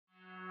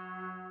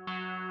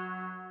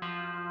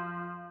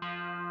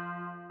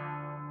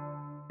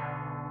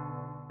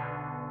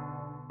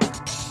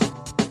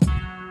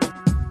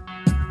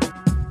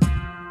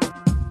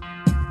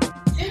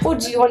Oh,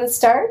 do you want to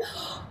start?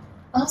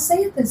 I'll say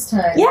it this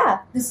time. Yeah.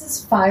 This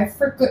is 5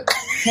 for good.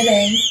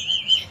 Kidding.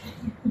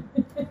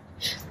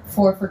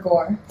 4 for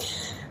gore.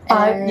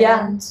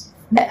 Yeah.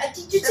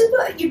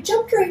 You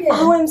jumped right in.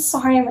 Oh, I'm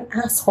sorry. I'm an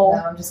asshole.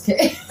 No, I'm just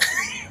kidding.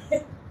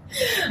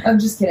 I'm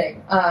just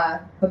kidding.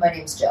 But my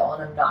name's Jill,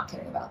 and I'm not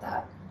kidding about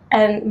that.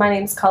 And my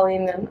name's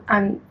Colleen,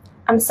 and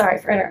I'm sorry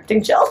for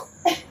interrupting Jill.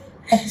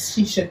 As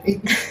she should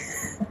be.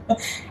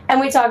 And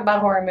we talk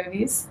about horror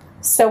movies.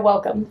 So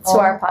welcome to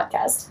our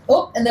podcast.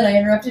 Oh, and then I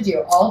interrupted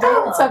you all day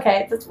long. It's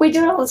okay. We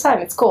do it all the time.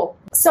 It's cool.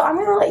 So I'm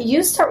going to let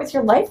you start with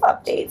your life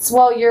updates.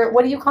 Well,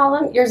 what do you call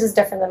them? Yours is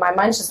different than mine.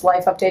 Mine's just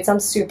life updates. I'm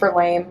super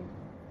lame.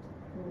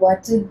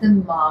 What did the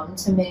mom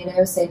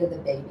tomato say to the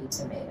baby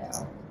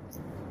tomato?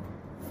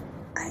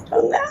 I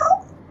don't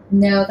know.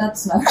 No,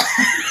 that's not.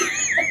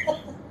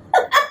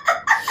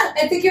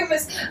 I think it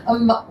was,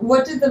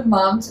 what did the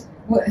mom...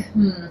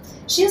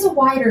 She has a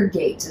wider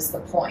gait, is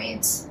the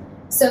point.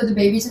 So the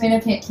baby tomato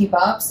can't keep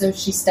up, so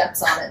she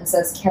steps on it and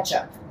says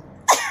ketchup.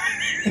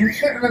 And I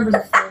can't remember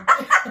the third.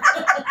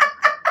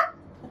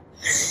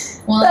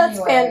 Well, That's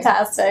anyway,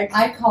 fantastic.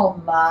 I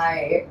call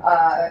my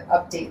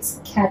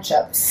updates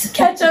ketchups.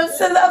 Ketchup,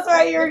 so that's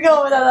why you were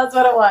going with that. That's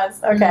what it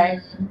was. Okay.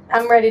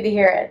 I'm ready to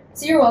hear it.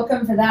 So you're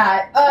welcome for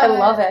that. I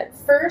love it.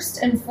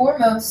 First and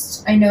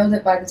foremost, I know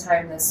that by the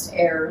time this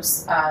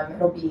airs,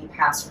 it'll be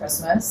past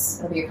Christmas.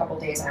 It'll be a couple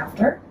days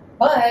after.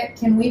 But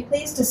can we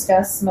please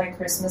discuss my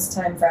Christmas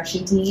time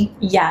freshie tea?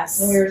 Yes.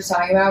 That we were just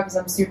talking about, because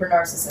I'm super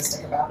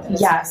narcissistic about it. It's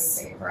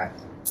Yes. my favorite.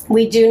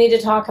 We do need to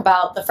talk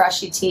about the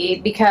freshie tea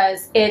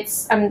because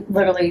I'm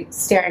literally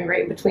staring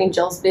right between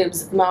Jill's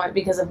boobs at the moment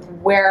because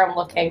of where I'm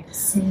looking.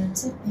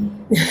 Santa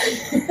baby.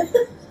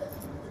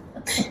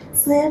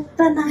 Slip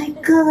a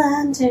nickel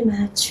under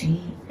my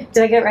tree.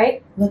 Did I get it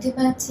right? Look at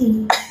my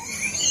tea.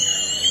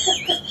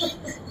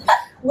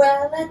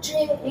 Well, I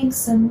drink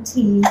some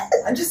tea.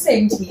 I'm just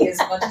saying tea as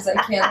much as I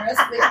can the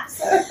rest of the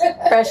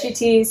episode. Freshie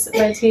tea, sip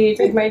my tea,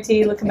 drink my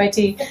tea, look at my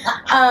tea.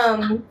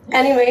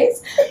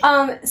 Anyways,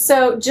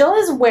 so Jill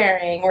is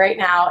wearing right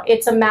now,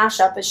 it's a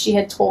mashup as she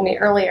had told me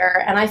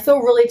earlier, and I feel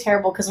really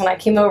terrible because when I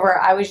came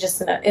over, I was just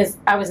in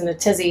a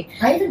tizzy.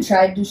 I even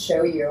tried to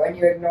show you and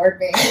you ignored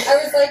me. I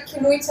was like,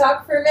 can we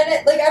talk for a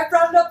minute? Like, I've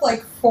brought it up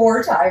like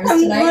 4 times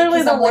I'm tonight.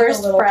 literally the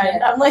worst friend.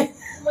 Kid. I'm like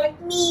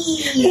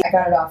me. I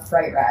got it off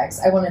Fright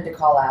Rags. I wanted to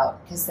call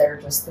out because they're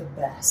just the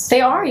best.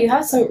 They are. You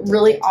have some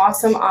really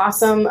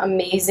awesome,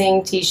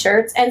 amazing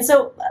t-shirts. And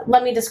so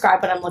let me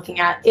describe what I'm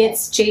looking at.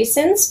 It's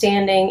Jason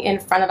standing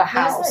in front of a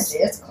house.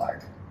 It's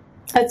Clark.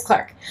 It's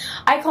Clark.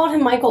 I called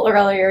him Michael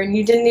earlier and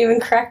you didn't even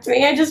correct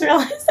me. I just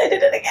realized I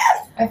did it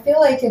again. I feel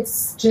like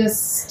it's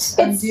just...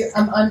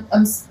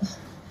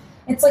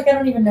 It's like I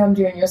don't even know I'm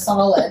doing you a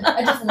solid.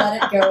 I just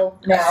let it go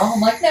now.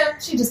 I'm like, no,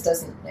 she just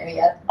doesn't know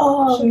yet.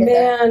 Oh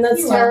man,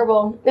 that's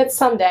terrible. It's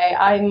someday.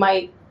 I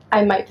might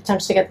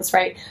potentially get this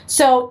right.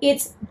 So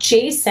it's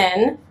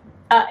Jason.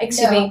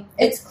 Excuse me.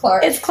 It's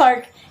Clark. It's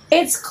Clark.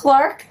 It's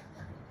Clark.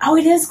 Oh,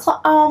 it is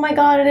Clark. Oh my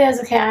God, it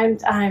is. Okay,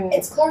 I'm.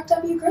 It's Clark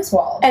W.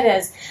 Griswold. It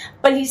is,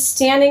 but he's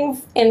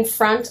standing in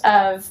front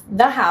of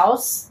the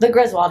house, the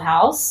Griswold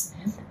house,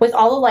 with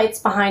all the lights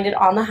behind it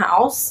on the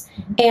house,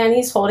 and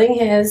he's holding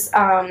his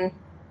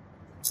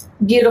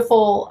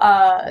beautiful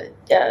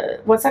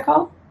what's that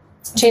called?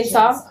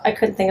 Chainsaw. I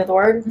couldn't think of the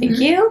word. Thank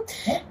you.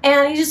 Yeah.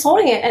 And he's just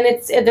holding it,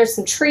 and there's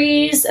some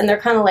trees, and they're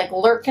kind of like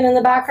lurking in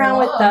the background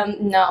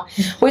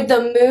with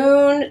the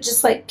moon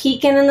just like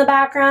peeking in the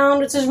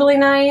background, which is really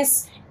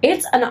nice.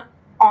 It's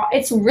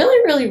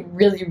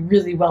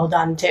really well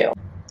done too.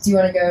 Do you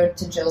want to go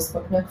to Jill's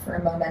Book Nook for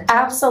a moment?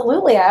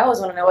 Absolutely. I always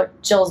want to know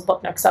what Jill's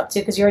Book Nook's up to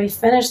because you already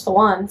finished the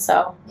one.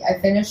 So yeah,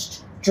 I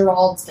finished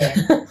Gerald's Game.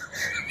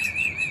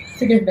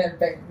 Figured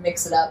I'd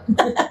mix it up.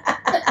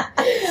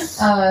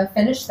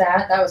 Finished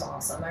that. That was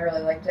awesome. I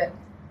really liked it.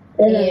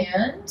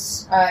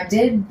 Mm-hmm. And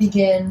did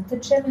begin the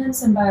Jim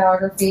Henson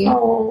biography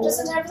just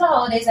in time for the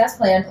holidays as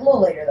planned. A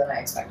little later than I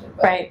expected,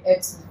 but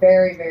it's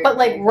very, very. But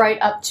like right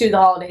up to the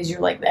holidays,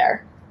 you're like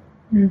there.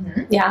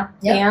 Mm-hmm. Yeah.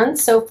 Yep. And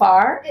so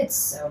far, it's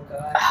so good.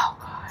 Oh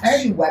gosh. I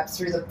already wept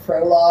through the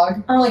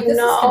prologue. Oh, like this is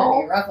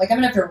gonna be rough. Like I'm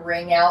gonna have to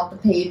wring out the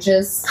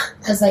pages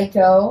as I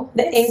go.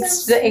 The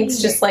ink's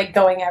just like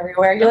going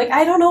everywhere. You're like,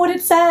 I don't know what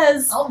it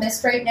says. I'll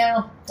miss right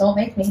now. Don't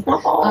make me.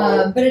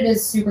 But it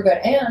is super good.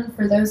 And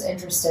for those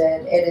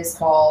interested,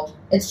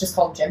 it's just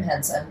called Jim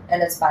Henson,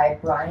 and it's by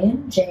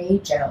Brian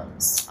J.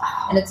 Jones.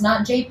 Oh. And it's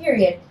not J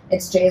period.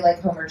 It's J like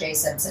Homer J.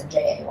 Simpson,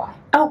 J-A-Y.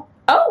 Oh,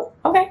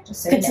 okay.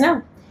 Just so good to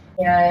know.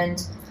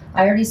 And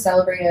I already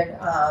celebrated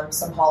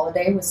some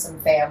holiday with some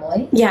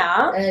family.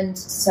 Yeah. And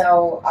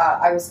so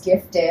I was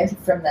gifted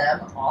from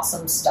them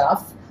awesome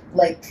stuff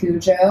like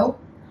Cujo.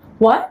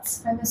 What?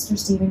 Hi, Mr.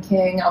 Stephen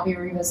King. I'll be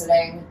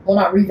revisiting. Well,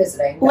 not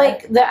revisiting.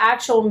 Like the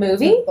actual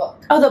movie? The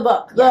book. Oh, the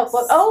book. Yes. The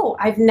book. Oh,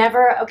 I've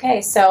never...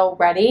 Okay, so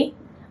ready?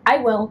 I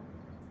will.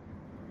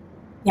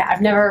 Yeah,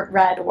 I've never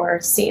read or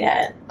seen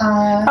it.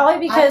 Probably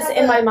because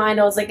in my mind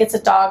I was like, it's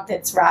a dog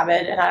that's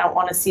rabid and I don't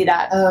want to see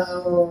that.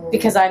 Oh.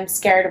 Because I'm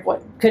scared of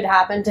what could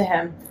happen to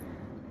him.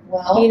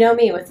 Well. You know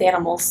me with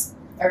animals.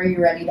 Are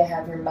you ready to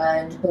have your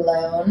mind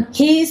blown?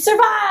 He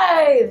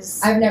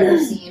survives! I've never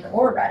seen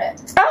or read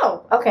it.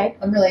 Oh, okay.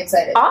 I'm really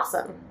excited.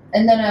 Awesome.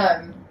 And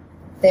then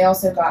they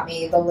also got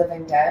me The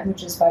Living Dead,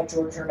 which is by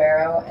George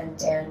Romero and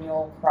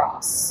Daniel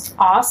Cross.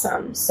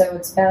 Awesome. So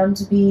it's bound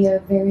to be a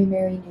very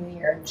merry new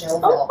year in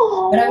Jillville.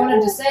 Oh. But I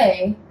wanted to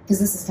say, because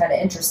this is kind of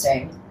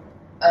interesting,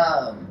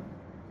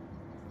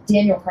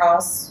 Daniel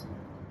Cross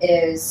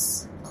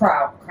is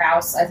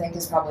Kraus, I think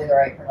is probably the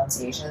right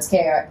pronunciation. It's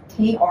Kraus.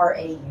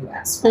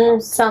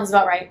 Sounds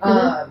about right.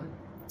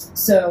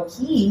 So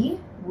he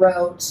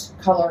wrote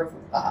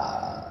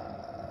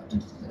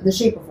The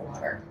Shape of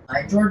Water.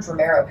 George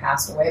Romero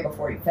passed away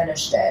before he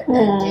finished it,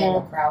 and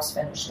Daniel Kraus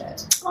finished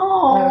it.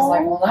 Oh, and I was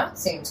like, well, that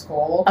seems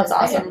cool. That's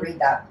awesome. I didn't read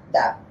that.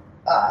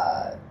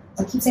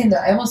 I keep saying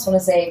that. I almost want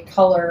to say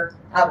Color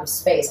Out of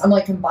Space. I'm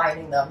like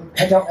combining them.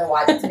 I don't know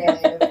why. That's an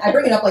alien movie. I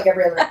bring it up like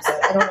every other episode.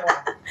 I don't know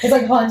why. It's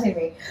like haunting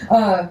me.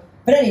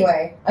 But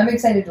anyway, I'm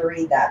excited to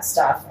read that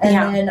stuff.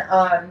 And then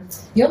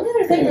the only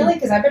other thing, really,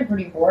 because I've been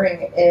pretty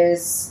boring,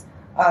 is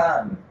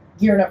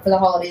gearing up for the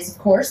holidays, of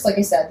course. Like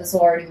I said, this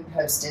will already be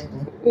posted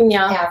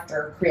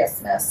after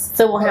Christmas.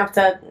 So we'll have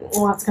to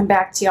come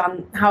back to you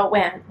on how it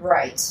went.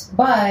 Right.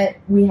 But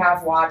we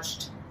have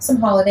watched some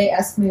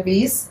holiday-esque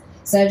movies.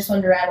 So I just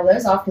wanted to rattle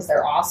those off because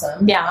they're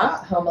awesome. Yeah.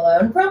 Home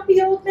Alone,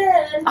 Grumpy Old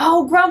Men.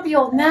 Oh, Grumpy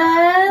Old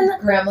Men.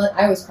 Gremlin.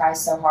 I always cry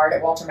so hard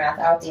at Walter Matthau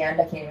at the end.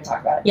 I can't even talk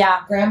about it.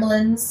 Yeah.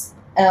 Gremlins,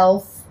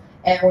 Elf,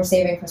 and we're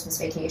saving Christmas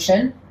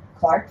Vacation,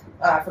 Clark,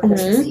 for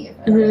Christmas Eve.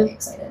 And I'm really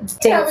excited.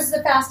 That was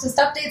the fastest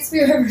updates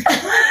we've ever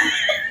done.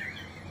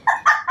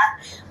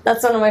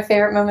 That's one of my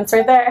favorite moments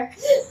right there.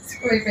 It's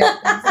my favorite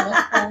things in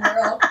the whole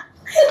world.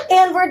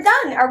 And we're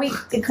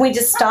done. Can we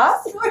just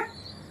stop?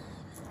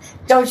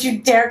 Don't you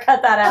dare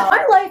cut that out.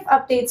 My life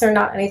updates are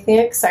not anything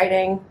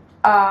exciting.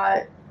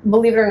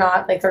 Believe it or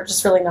not, like they're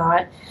just really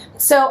not.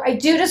 So I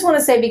do just want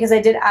to say, because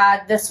I did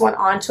add this one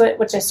onto it,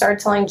 which I started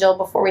telling Jill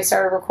before we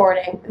started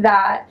recording,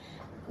 that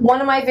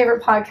one of my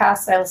favorite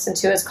podcasts that I listen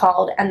to is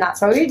called And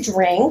That's Why We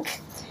Drink.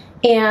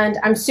 And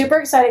I'm super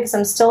excited because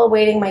I'm still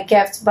awaiting my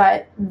gift,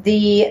 but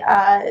the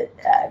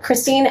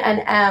Christine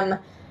and Em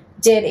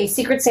did a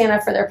Secret Santa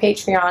for their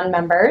Patreon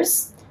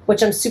members,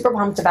 which I'm super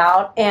pumped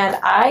about. And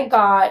I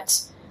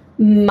got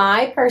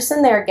my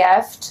person their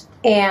gift,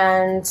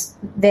 and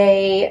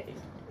it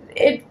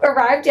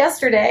arrived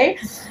yesterday,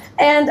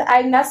 and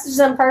I messaged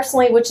them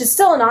personally, which is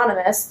still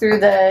anonymous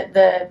through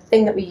the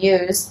thing that we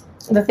used,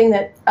 the thing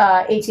that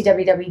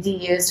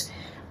ATWWD used.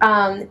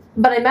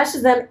 But I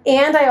messaged them,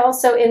 and I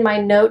also, in my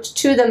note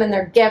to them in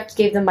their gift,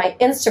 gave them my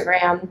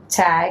Instagram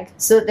tag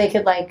so that they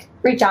could like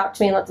reach out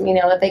to me and let me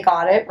know that they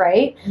got it,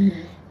 right?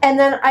 Mm-hmm. And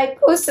then I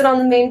posted on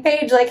the main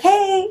page like,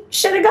 hey,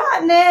 should have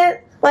gotten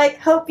it. Like,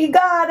 hope you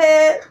got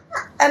it.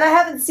 And I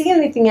haven't seen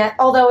anything yet,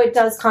 although it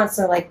does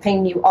constantly, like,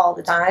 ping you all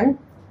the time.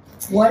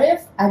 What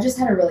if, I just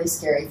had a really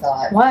scary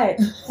thought. What?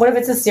 What if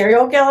it's a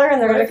serial killer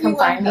and they're going to come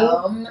find me?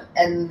 Home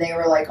and they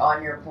were, like,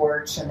 on your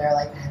porch and they're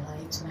like, I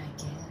liked my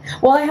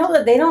gift. Well, I hope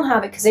that they don't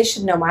have it because they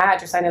should know my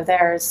address. I know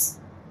theirs.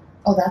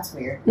 Oh, that's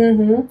weird.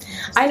 Mm-hmm.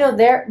 I know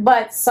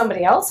but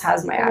somebody else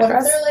has my address. What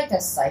if they're, like, a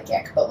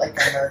psychic, but, like,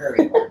 a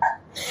murdery one?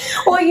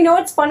 Well, you know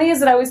what's funny is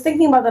that I was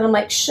thinking about that. I'm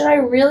like, should I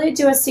really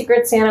do a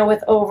Secret Santa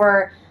with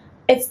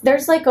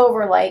there's like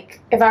over, like,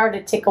 if I were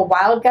to take a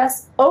wild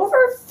guess, over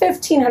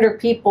 1,500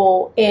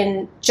 people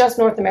in just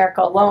North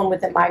America alone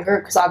within my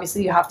group, because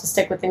obviously you have to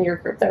stick within your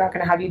group. They're not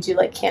going to have you do,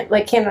 like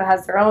Canada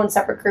has their own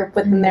separate group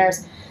within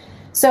theirs.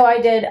 So I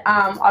did,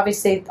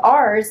 obviously,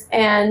 ours,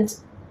 and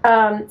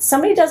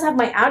somebody does have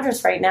my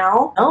address right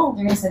now. Oh.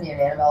 They're going to send you an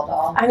Annabelle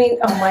doll. I mean,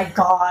 oh my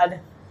God.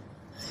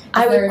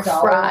 I would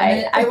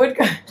cry. I would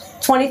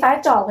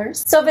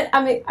 $25. So, but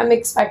I'm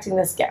expecting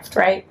this gift,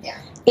 right? Yeah.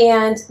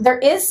 And there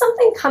is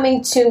something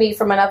coming to me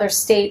from another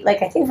state,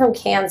 like I think from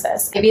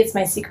Kansas. Maybe it's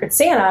my Secret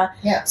Santa.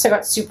 Yeah. So I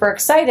got super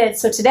excited.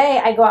 So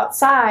today I go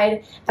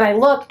outside and I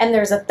look, and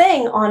there's a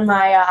thing on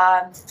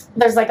my,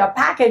 there's like a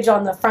package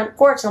on the front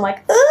porch, and I'm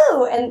like,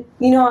 ooh! And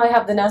you know I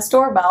have the Nest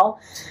doorbell.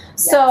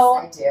 Yes, so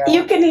I do.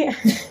 You can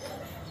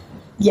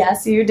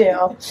yes, you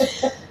do.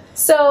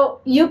 So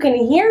you can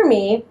hear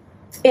me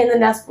in the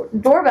Nest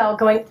doorbell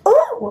going,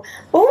 ooh,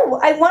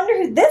 I wonder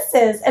who this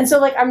is. And so,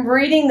 like, I'm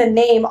reading the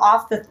name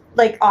off the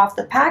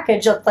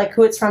package of, like,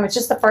 who it's from. It's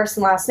just the first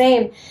and last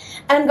name.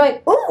 And I'm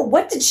going, ooh,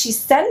 what did she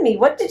send me?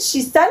 What did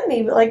she send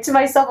me? Like, to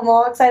myself, I'm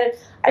all excited.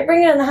 I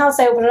bring it in the house,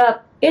 I open it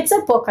up. It's a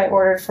book I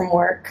ordered from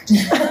work. So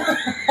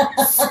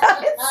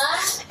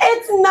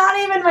it's not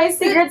even my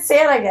Secret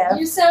Santa gift.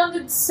 You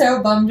sounded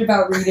so bummed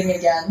about reading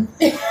again.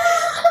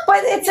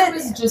 But it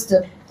was just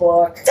a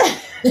book.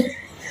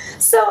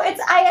 So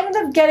I ended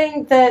up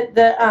getting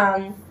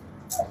the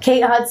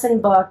Kate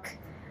Hudson book.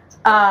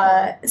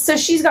 So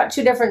she's got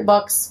two different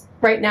books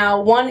right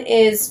now. One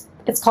it's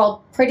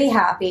called Pretty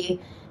Happy,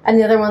 and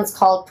the other one's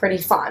called Pretty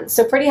Fun.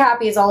 So Pretty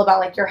Happy is all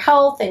about, like, your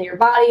health and your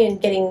body and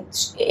getting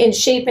in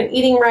shape and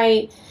eating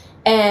right,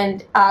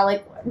 and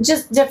like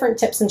just different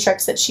tips and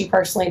tricks that she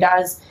personally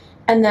does.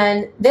 And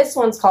then this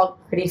one's called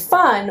Pretty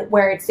Fun,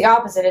 where it's the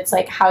opposite. It's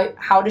like,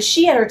 how does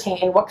she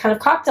entertain? What kind of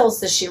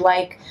cocktails does she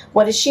like?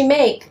 What does she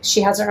make?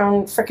 She has her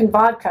own freaking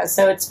vodka,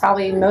 so it's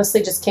probably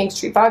mostly just King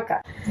Street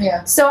vodka.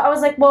 Yeah. So I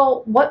was like,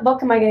 well, what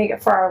book am I going to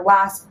get for our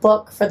last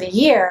book for the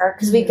year?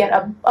 Because we get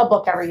a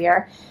book every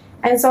year.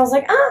 And so I was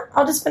like,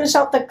 I'll just finish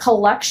out the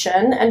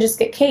collection and just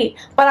get Kate.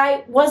 But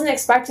I wasn't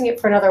expecting it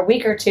for another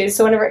week or two.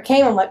 So whenever it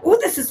came, I'm like, ooh,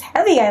 this is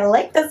heavy. I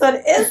like this. What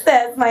is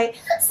this? My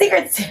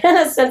Secret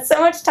Santa spent so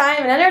much time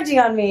and energy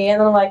on me. And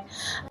then I'm like,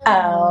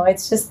 oh,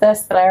 it's just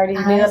this that I already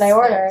knew that I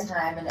ordered.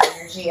 Time and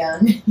energy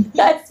on.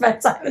 I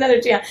spent time and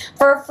energy on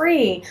for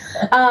free.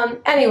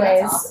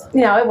 Anyways, That's awesome.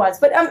 it was.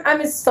 But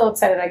I'm still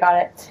excited I got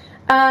it.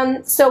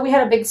 So we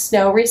had a big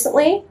snow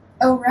recently.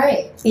 Oh,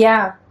 right.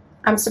 Yeah.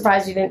 I'm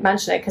surprised you didn't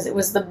mention it because it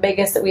was the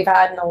biggest that we've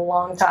had in a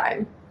long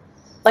time.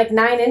 Like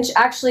 9 inches.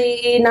 Yeah.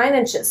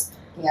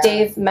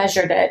 Dave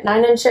measured it.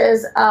 9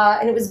 inches,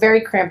 and it was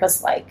very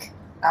Krampus-like.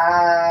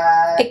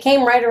 It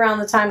came right around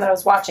the time that I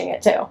was watching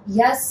it, too.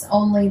 Yes,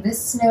 only this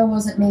snow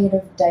wasn't made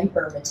of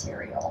diaper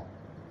material.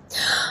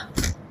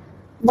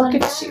 Look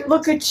at you.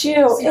 Look at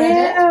you. See Ew, what I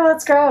did?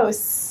 that's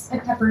gross. I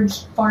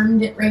Pepperidge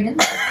farmed it right in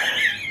there.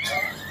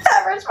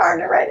 Average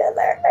farmed it right in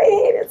there. I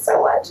hate it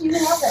so much. You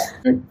love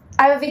it.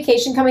 I have a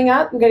vacation coming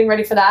up. I'm getting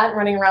ready for that. I'm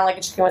running around like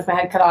a chicken with my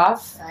head cut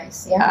off.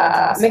 Nice. Yeah.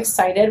 That's I'm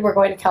excited. We're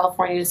going to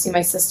California to see my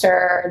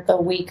sister the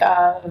week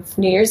of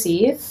New Year's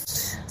Eve.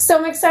 So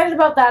I'm excited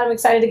about that. I'm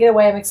excited to get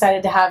away. I'm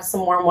excited to have some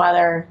warm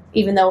weather,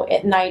 even though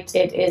at night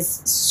it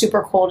is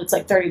super cold. It's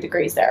like 30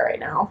 degrees there right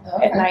now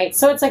at night.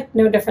 So it's like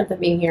no different than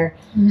being here.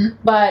 Mm-hmm.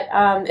 But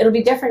it'll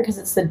be different because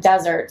it's the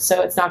desert.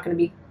 So it's not going to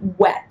be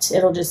wet.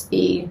 It'll just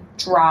be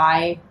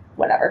dry,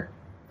 whatever.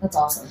 That's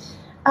awesome.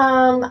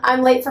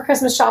 I'm late for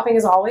Christmas shopping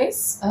as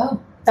always.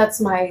 Oh. That's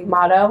my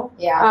motto.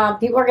 Yeah.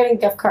 People are getting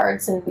gift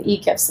cards and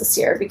e-gifts this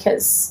year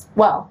because,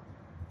 well,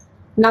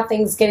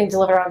 nothing's getting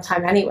delivered on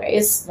time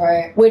anyways.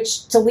 Right.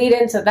 Which, to lead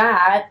into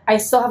that, I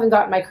still haven't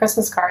gotten my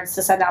Christmas cards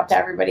to send out to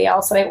everybody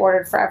else that I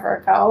ordered forever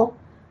ago.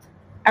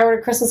 I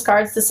ordered Christmas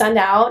cards to send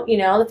out,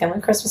 the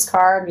family Christmas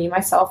card, me,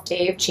 myself,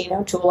 Dave,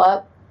 Chino,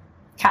 Tulip.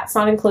 Cat's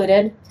not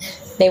included.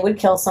 They would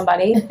kill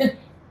somebody.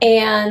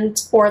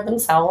 Or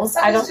themselves.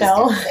 I don't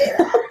know.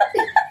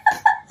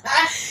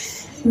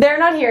 They're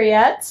not here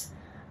yet.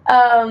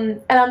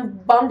 And I'm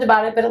bummed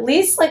about it, but at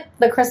least like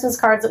the Christmas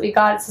cards that we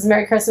got, it says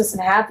Merry Christmas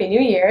and Happy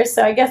New Year.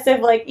 So I guess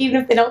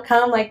even if they don't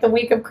come like the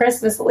week of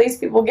Christmas, at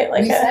least people get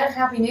like we said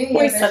Happy New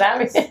Year. We said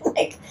Happy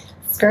like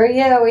screw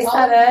you, we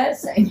said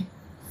it.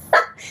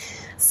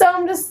 So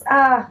I'm just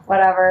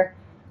whatever.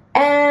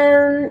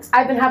 And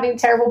I've been having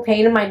terrible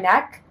pain in my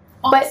neck.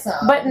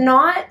 Awesome. But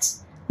not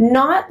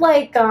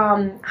like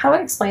how do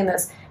I explain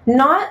this?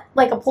 Not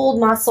like a pulled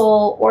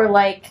muscle or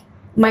like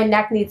my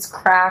neck needs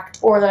cracked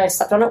or that I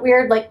stepped on it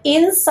weird, like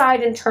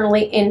inside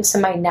internally into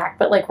my neck,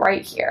 but like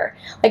right here.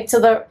 Like to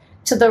the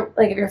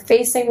like if you're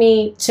facing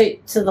me to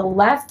the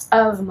left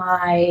of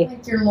my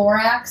like your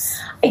thorax.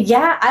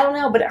 Yeah, I don't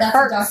know, but it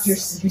hurts. That's Dr.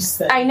 Seuss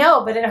thing. I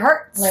know, but it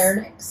hurts.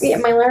 Larynx. Yeah,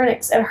 my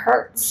larynx. It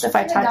hurts if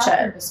I touch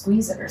it. To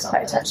squeeze it or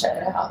something. If I touch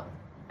it. Out.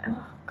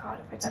 Oh God,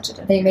 if I touch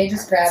it. They may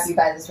just grab you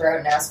by the throat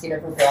and ask you to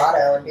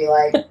vibrato and be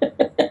like,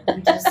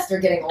 "You just are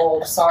getting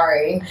old.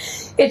 Sorry."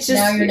 It's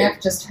just now your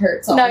neck just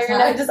hurts. All the time. Your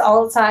neck just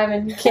all the time,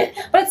 and you can't.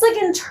 But it's like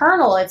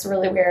internal. It's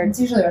really weird. It's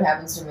usually what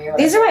happens to me. When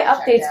These are my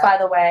updates, by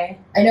the way.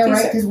 I know,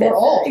 right? Because we're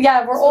old.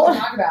 Yeah, we're old. What we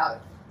talk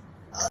about.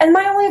 And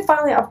my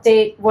final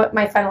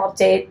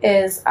update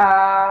is,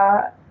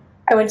 I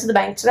went to the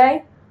bank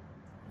today,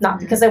 not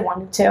because I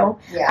wanted to.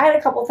 Yeah. I had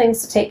a couple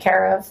things to take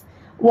care of.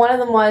 One of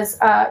them was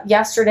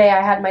yesterday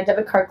I had my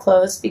debit card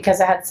closed because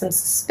I had some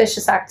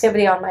suspicious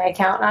activity on my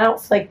account, and I don't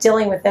feel like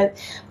dealing with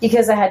it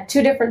because I had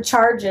two different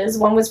charges.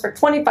 One was for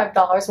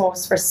 $25, one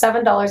was for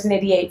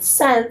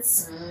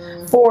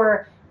 $7.88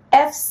 for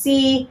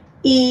FCEBK.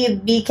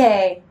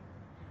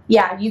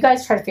 Yeah, you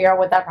guys try to figure out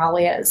what that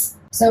probably is.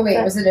 So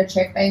wait, was it a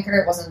chick banker?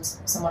 It wasn't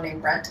someone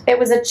named Brent? It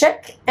was a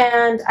chick,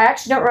 and I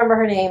actually don't remember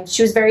her name.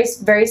 She was very,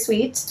 very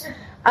sweet,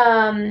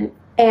 and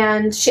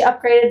she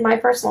upgraded my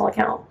personal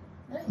account.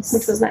 Nice.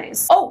 Which was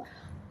nice. Oh,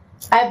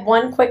 I have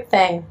one quick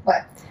thing.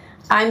 What?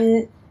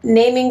 I'm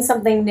naming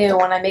something new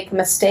when I make a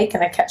mistake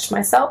and I catch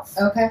myself.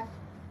 Okay.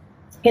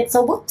 It's a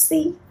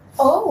whoopsie.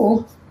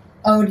 Oh,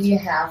 do you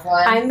have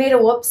one? I made a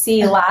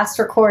whoopsie last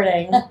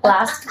recording.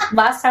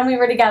 Last time we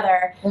were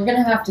together. We're going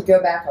to have to go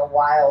back a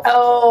while.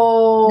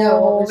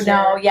 Oh,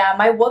 no. Yeah,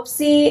 my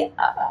whoopsie,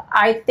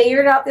 I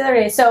figured it out the other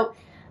day. So,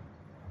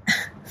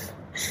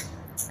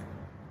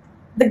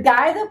 the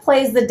guy that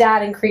plays the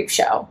dad in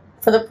Creepshow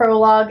for the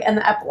prologue and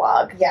the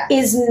epilogue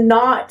is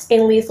not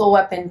in Lethal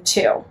Weapon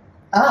 2.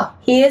 Oh.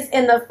 He is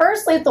in the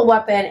first Lethal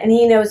Weapon, and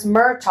he knows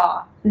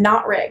Murtaugh,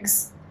 not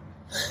Riggs.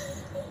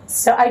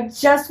 So I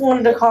just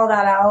wanted to call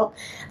that out,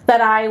 that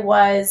I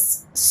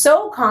was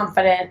so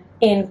confident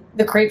in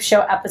the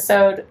Creepshow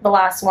episode, the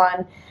last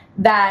one,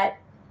 that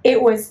he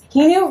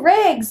knew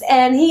Riggs,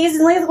 and he's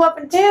in Lethal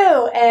Weapon 2,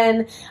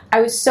 and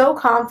I was so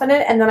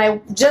confident, and then I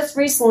just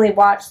recently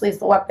watched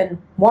Lethal Weapon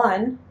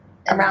 1,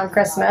 around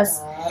Christmas.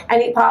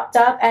 And he popped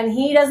up, and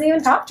he doesn't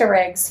even talk to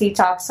Riggs. He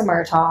talks to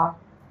Murtaugh.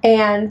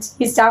 And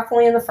he's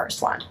definitely in the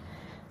first one.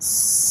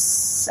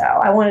 So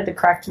I wanted to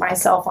correct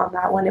myself on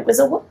that one. It was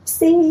a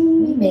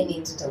whoopsie. We may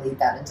need to delete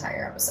that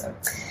entire episode.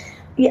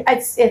 Yeah,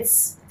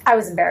 it's. I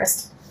was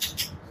embarrassed.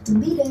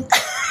 Delete it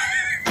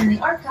in the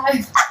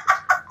archive.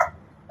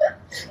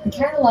 The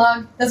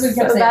catalog. That's what we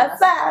kept So saying. that's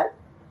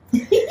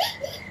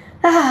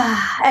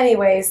that.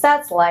 Anyways,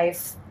 that's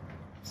life.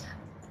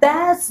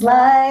 That's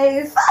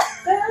life.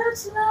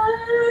 That's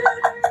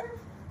life.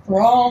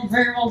 We're all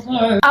very well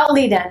time. I'll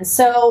lead in.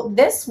 So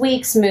this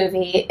week's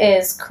movie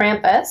is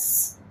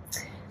Krampus.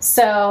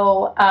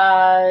 So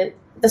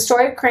the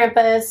story of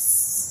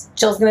Krampus,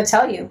 Jill's going to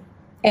tell you.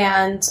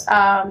 And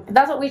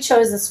that's what we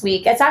chose this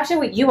week. It's actually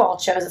what you all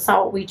chose. It's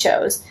not what we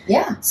chose.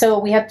 Yeah. So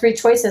we had 3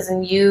 choices,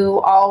 and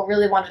you all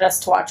really wanted us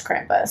to watch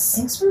Krampus.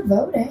 Thanks for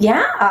voting.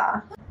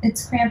 Yeah.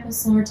 It's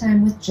Krampus lore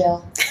time with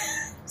Jill.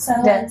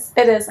 Settle in.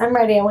 It is. I'm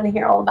ready. I want to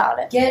hear all about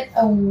it. Get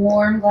a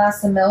warm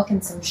glass of milk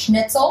and some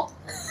schnitzel.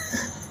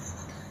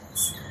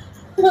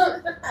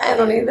 I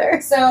don't either.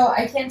 So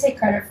I can't take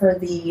credit for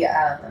the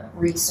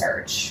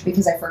research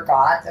because I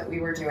forgot that we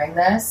were doing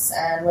this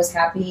and was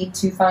happy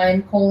to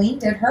find Colleen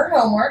did her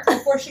homework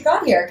before she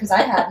got here because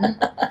I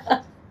hadn't.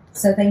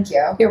 So thank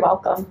you. You're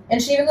welcome. And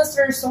she even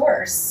listed her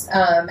source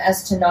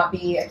as to not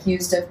be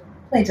accused of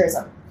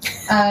plagiarism.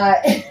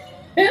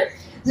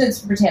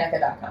 It's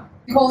Britannica.com.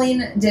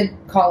 Colleen did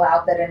call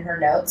out that in her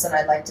notes, and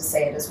I'd like to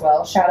say it as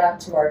well. Shout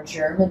out to our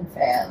German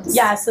fans.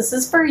 Yes, this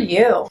is for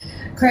you.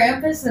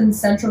 Krampus in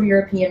Central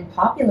European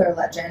popular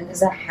legend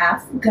is a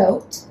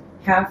half-goat,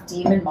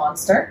 half-demon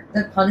monster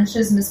that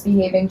punishes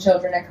misbehaving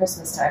children at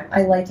Christmas time.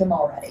 I like him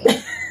already.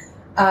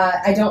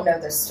 I don't know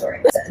this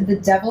story. The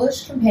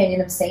devilish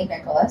companion of St.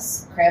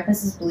 Nicholas,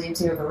 Krampus is believed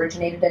to have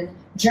originated in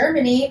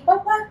Germany,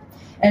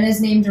 and his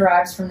name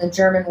derives from the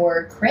German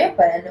word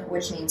Krampen,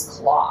 which means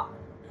claw.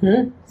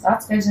 Hmm. So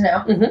that's good to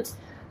know. Mm-hmm.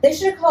 They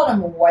should have called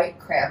them White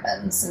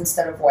Krampens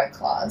instead of White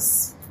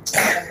Claws.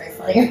 That would be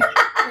funny.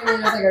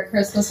 Maybe there's like a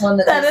Christmas one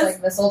that tastes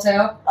like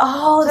mistletoe.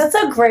 Oh, that's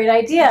a great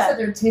idea.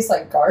 Except it would taste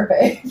like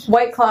garbage.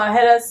 White Claw,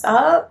 hit us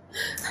up.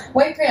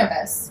 White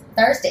Krampus.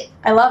 Thirsty.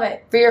 I love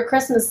it. For your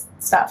Christmas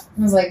stuff.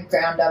 It was like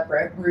ground up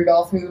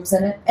Rudolph hooves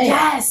in it. Anyway,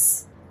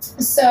 Yes!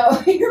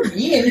 so, you're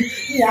mean.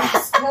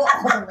 Yes, kill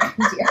all the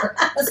reindeer.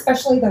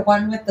 Especially the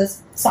one with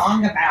this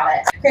song about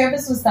it.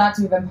 Krampus was thought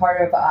to have been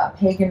part of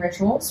pagan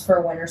rituals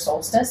for winter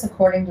solstice.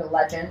 According to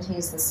legend,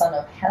 he's the son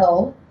of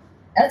Hel.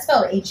 That's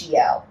spelled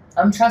H-E-L.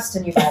 I'm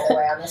trusting you, by the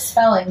way, on the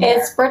spelling here.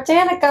 It's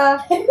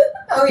Britannica.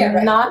 Oh, yeah,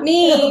 right. Not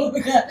me.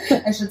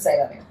 I should say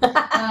that again.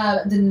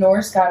 The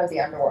Norse god of the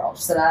underworld.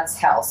 So that's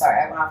Hel.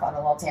 Sorry, I went off on a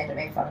little tangent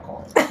making fun of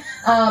Colleen.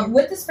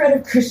 With the spread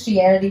of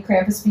Christianity,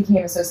 Krampus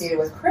became associated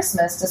with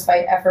Christmas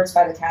despite efforts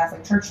by the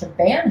Catholic Church to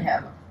ban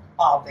him.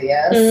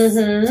 Obvious.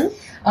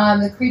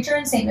 Mm-hmm. The creature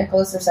and St.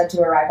 Nicholas are said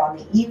to arrive on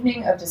the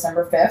evening of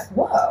December 5th.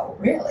 Whoa,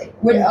 really?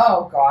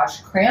 Oh,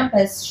 gosh.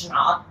 Krampus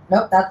schnock.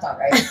 Nope, that's not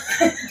right.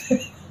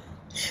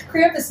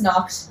 Krampus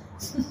knocked,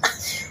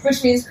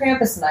 which means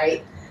Krampus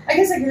night. I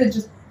guess I could have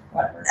just...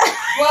 Whatever.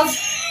 Well,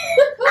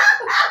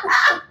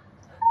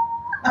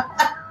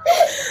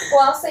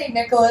 while St.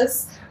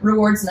 Nicholas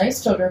rewards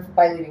nice children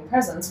by leaving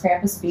presents,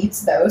 Krampus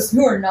beats those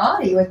who are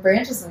naughty with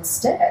branches and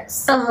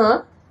sticks.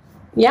 Uh-huh.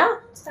 Yeah.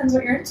 Depends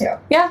what you're into.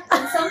 Yeah.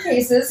 In some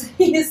cases,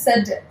 he is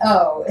said to...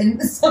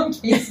 in some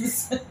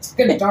cases, took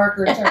a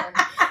darker turn.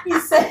 He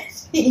said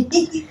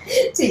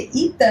to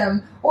eat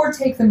them or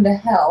take them to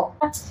hell.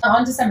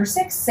 On December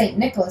 6th, St.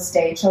 Nicholas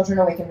Day, children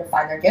awaken to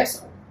find their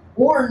gifts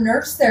or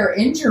nurse their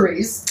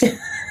injuries.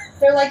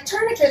 They're like,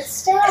 tourniquet,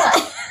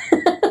 stab!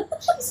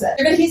 Jesus.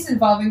 Activities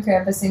involving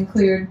Krampus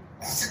include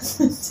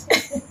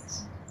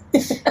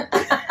the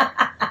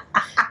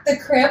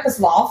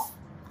Krampuslauf,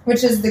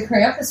 which is the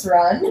Krampus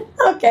run.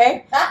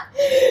 Okay.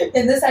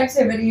 In this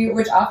activity,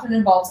 which often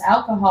involves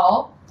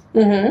alcohol,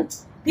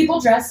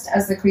 people dressed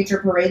as the creature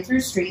parade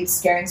through streets,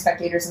 scaring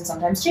spectators and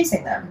sometimes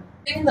chasing them.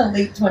 In the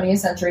late 20th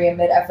century,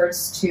 amid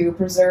efforts to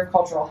preserve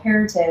cultural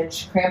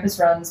heritage, Krampus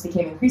runs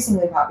became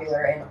increasingly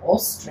popular in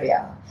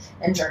Austria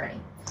and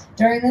Germany.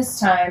 During this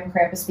time,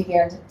 Krampus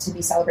began to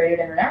be celebrated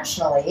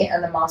internationally,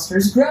 and the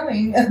monster's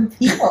growing of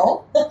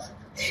people...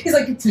 He's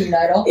like a teen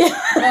idol. With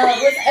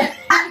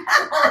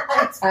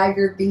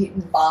Tiger Beat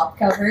and Bob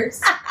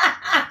covers.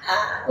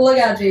 Look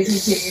out,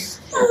 JTT.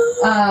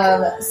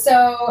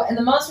 And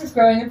the monster's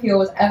growing appeal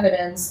was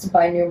evidenced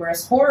by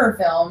numerous horror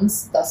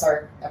films, thus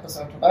our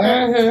episode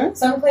today.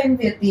 Some claim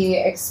that the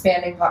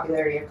expanding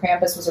popularity of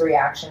Krampus was a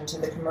reaction to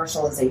the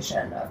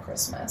commercialization of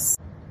Christmas.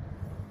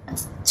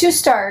 To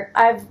start,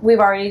 we've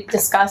already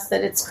discussed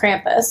that it's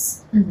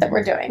Krampus that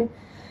we're doing.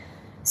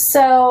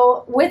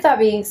 So, with that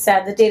being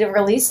said, the date of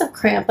release of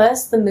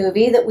Krampus, the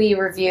movie that we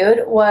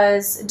reviewed,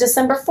 was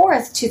December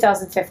 4th,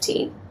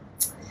 2015.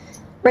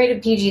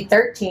 Rated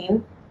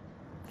PG-13.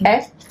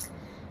 Okay?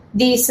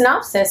 The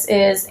synopsis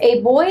is, a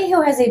boy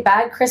who has a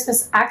bad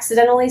Christmas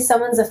accidentally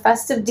summons a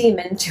festive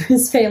demon to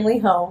his family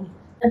home.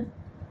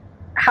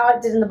 How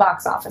it did in the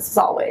box office, as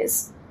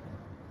always.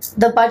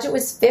 The budget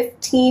was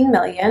 $15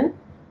 million.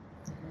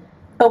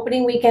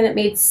 Opening weekend, it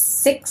made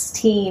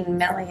 $16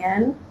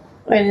 million.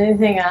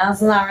 Anything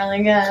else? Not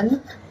really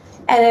good.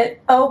 And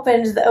it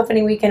opened, the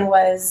opening weekend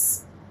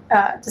was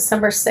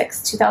December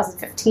 6th,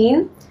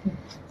 2015.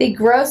 The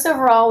gross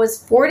overall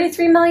was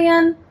 $43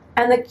 million,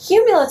 and the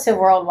cumulative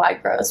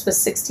worldwide gross was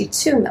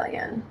 $62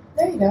 million.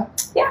 There you go.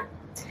 Yeah.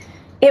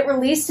 It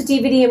released a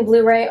DVD and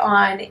Blu-ray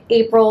on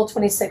April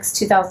 26,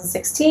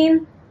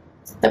 2016.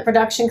 The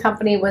production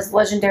company was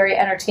Legendary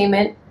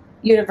Entertainment,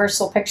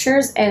 Universal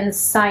Pictures, and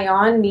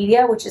Scion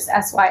Media, which is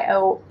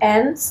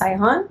S-Y-O-N,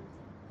 Scion,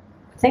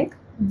 I think.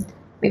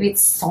 Maybe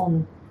it's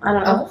Son. I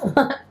don't know.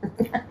 Oh.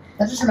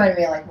 That just reminded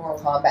me of like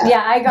Mortal Kombat.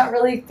 Yeah, I got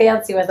really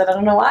fancy with it. I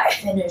don't know why.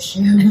 Finish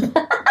him.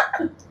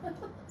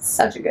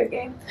 Such a good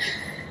game.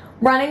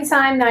 Running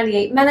time,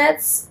 98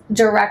 minutes.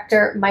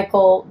 Director,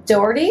 Michael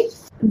Dougherty.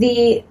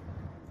 The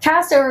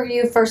cast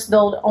overview, first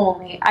build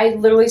only. I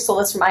literally stole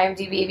this from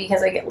IMDb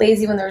because I get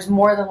lazy when there's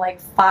more than like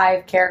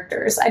 5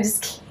 characters. I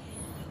just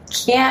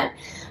can't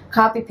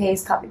copy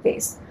paste.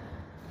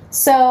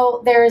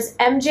 So there's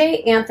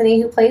MJ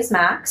Anthony, who plays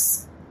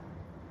Max.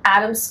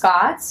 Adam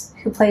Scott,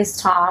 who plays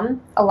Tom.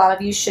 A lot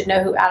of you should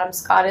know who Adam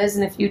Scott is,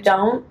 and if you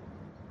don't,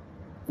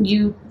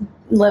 you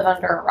live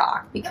under a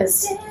rock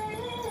because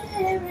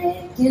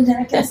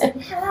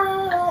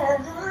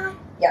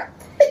yeah.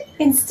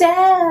 in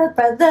Step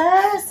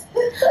Brothers,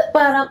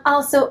 but I'm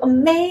also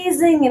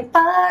amazing in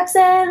Parks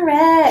and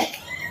Rec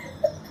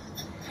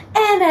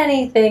and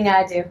anything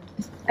I do.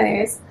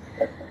 Anyways,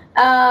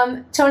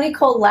 Toni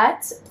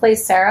Collette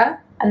plays Sarah.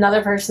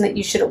 Another person that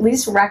you should at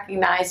least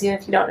recognize, even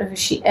if you don't know who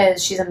she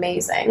is. She's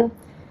amazing.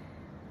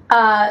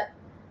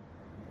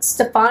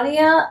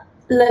 Stefania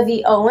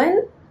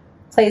Levy-Owen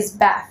plays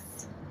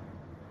Beth.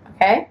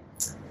 Okay.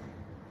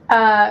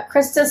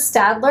 Krista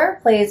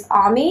Stadler plays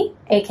Ami,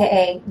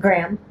 a.k.a.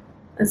 Graham,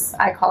 as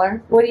I call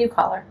her. What do you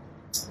call her?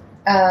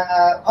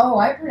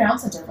 I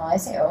pronounce it differently. I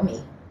say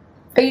Omi.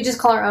 Oh, you just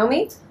call her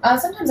Omi?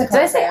 Sometimes I call Did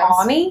her I say Grams.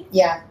 Ami?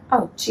 Yeah.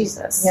 Oh,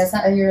 Jesus. Yeah, it's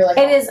not, you're like...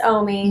 It is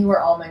Omi. You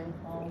were almond.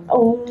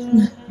 Oh,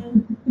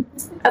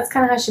 that's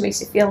kind of how she makes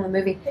you feel in the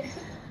movie.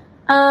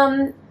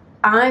 I'm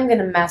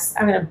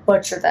gonna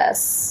butcher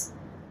this.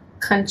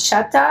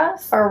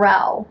 Conchetta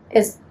Farrell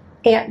is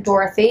Aunt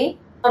Dorothy.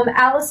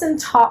 Allison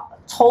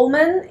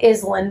Tolman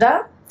is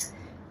Linda.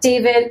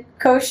 David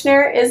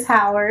Koechner is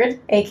Howard,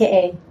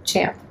 aka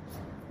Champ.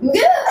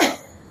 Yeah.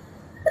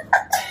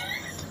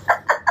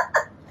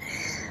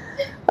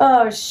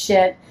 Oh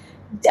shit.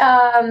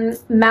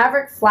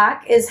 Maverick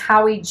Flack is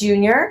Howie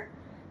Jr.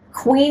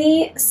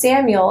 Queenie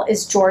Samuel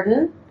is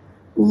Jordan.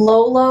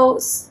 Lolo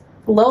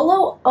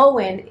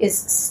Owen is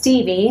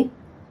Stevie.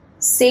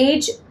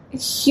 Sage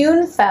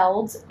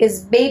Hunefeld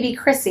is Baby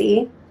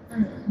Chrissy.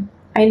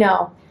 I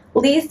know.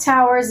 Leith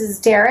Towers is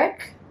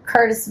Derek.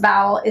 Curtis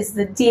Bowell is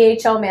the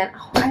DHL man.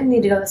 Oh, I didn't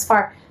need to go this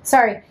far.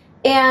 Sorry.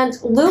 And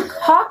Luke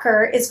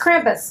Hawker is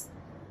Krampus.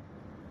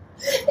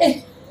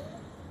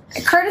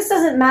 Curtis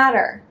doesn't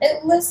matter.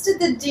 It listed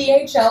the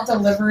DHL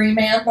delivery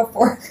man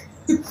before.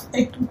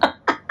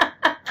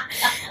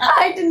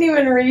 I didn't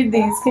even read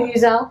these. Can you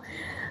tell?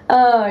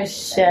 Oh,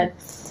 shit.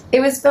 It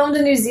was filmed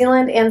in New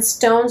Zealand and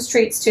Stone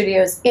Street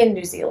Studios in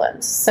New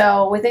Zealand.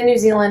 So within New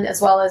Zealand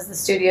as well as the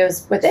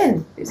studios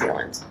within New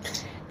Zealand.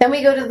 Then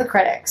we go to the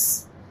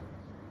critics.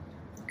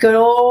 Good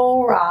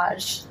old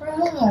Raj.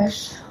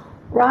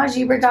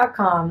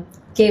 RajEbert.com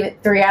gave it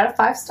 3 out of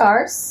 5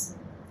 stars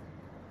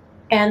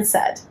and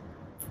said,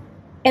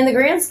 in the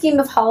grand scheme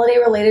of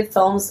holiday-related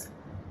films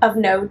of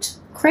note,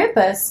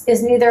 Krampus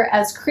is neither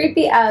as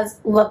creepy as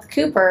Love the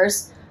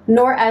Coopers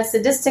nor as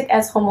sadistic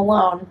as Home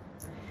Alone.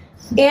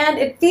 And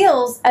it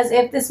feels as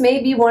if this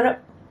may be one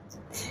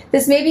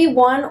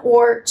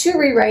or two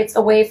rewrites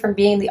away from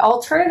being the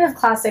alternative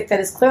classic that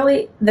it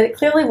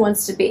clearly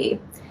wants to be.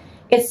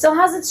 It still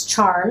has its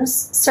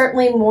charms,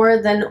 certainly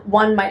more than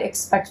one might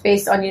expect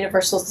based on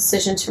Universal's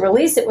decision to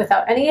release it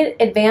without any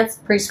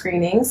advanced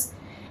pre-screenings,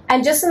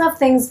 and just enough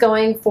things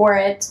going for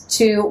it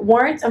to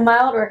warrant a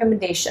mild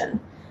recommendation.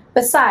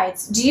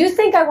 Besides, do you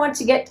think I want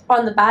to get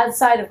on the bad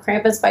side of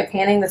Krampus by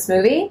panning this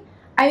movie?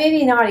 I may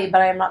be naughty,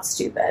 but I am not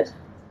stupid.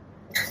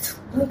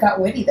 You got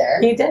witty there.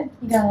 He did.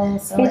 You got a little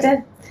silly. He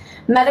did.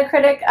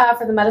 Metacritic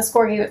for the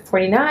Metascore gave it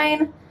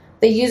 49.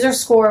 The user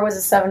score was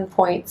a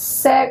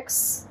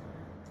 7.6.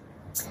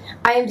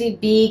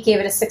 IMDb gave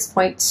it a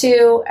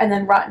 6.2, and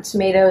then Rotten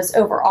Tomatoes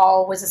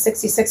overall was a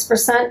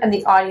 66%, and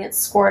the audience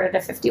scored it a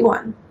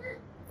 51.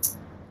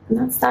 And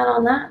that's that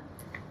on that.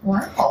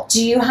 Wow.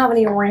 Do you have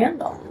any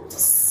randoms?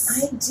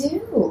 I do.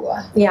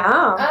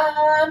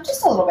 Yeah.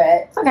 Just a little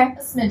bit. Okay.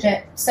 A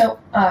smidget. So,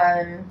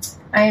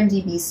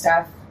 IMDb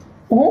stuff.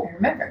 Mm-hmm. I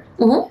remembered.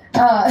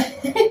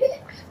 Mm-hmm.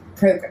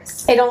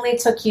 Progress. It only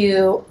took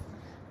you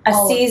a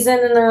season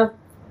and a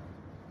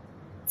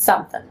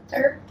something.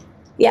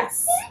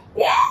 Yes.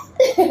 Yeah.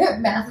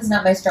 Math is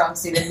not my strong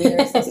suit, and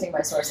neither is listing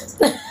my sources.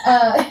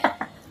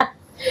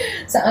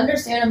 So,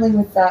 understandably,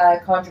 with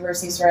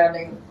controversy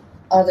surrounding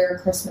other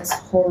Christmas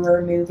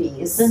horror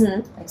movies,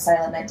 Mm-hmm. like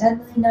Silent Night,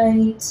 Deadly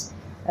Night,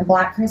 and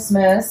Black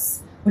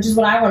Christmas, which is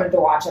what I wanted to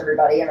watch,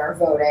 everybody, in our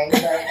voting.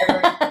 But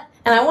everyone,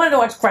 And I wanted to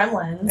watch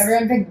Gremlins.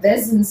 everyone picked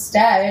this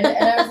instead.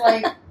 And I was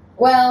like,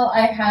 well,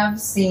 I have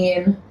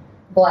seen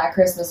Black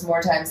Christmas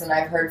more times than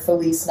I've heard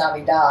Feliz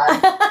Navidad.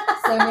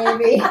 So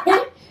maybe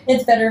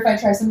it's better if I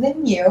try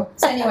something new.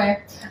 So anyway,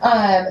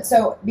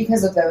 so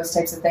because of those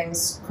types of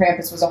things,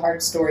 Krampus was a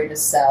hard story to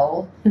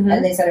sell. Mhm.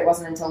 And they said it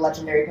wasn't until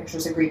Legendary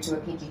Pictures agreed to a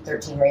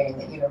PG-13 rating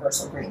that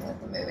Universal greenlit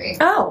the movie.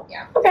 Oh,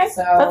 Yeah. okay.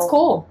 So That's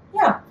cool.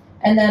 Yeah.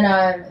 And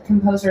then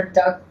composer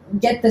Doug,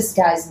 get this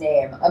guy's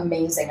name.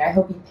 Amazing. I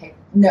hope he picked.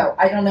 No,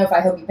 I don't know if I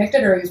hope he picked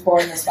it or he was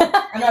born this way.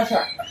 I'm not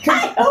sure.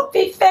 I hope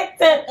he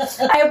picked it.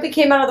 I hope he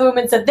came out of the womb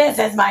and said, "This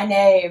is my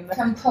name."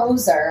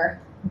 Composer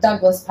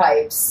Douglas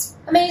Pipes.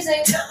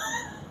 Amazing.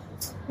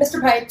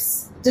 Mr.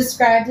 Pipes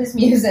described his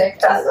music.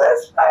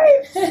 Douglas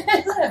Pipes.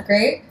 Isn't that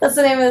great? That's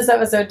the name of this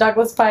episode,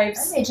 Douglas I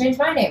Pipes. may change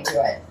my name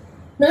to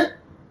it.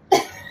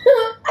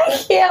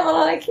 I can't, hold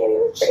on, I can't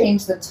even breathe.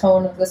 Change the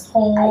tone of this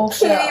whole I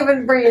can't show.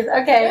 even breathe.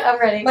 Okay, I'm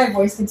ready. My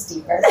voice gets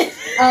deeper.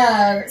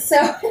 So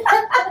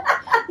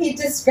he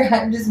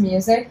described his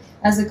music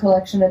as a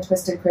collection of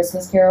twisted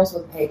Christmas carols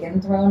with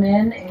pagan thrown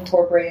in,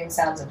 incorporating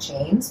sounds of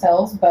chains,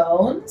 bells,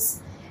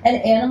 bones,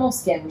 and animal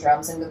skin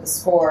drums into the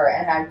score,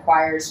 and had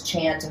choirs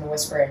chant and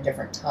whisper in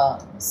different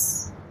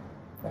tongues,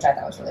 which I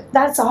thought was really cool.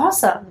 That's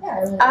awesome. Yeah, I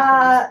really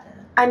liked it.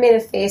 I made a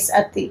face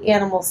at the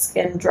animal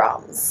skin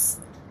drums.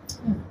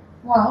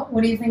 Well,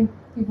 what do you think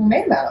people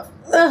made them out of?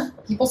 Ugh.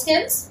 People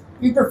skins?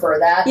 You prefer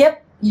that?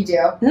 Yep. You do?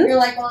 You're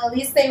like, well, at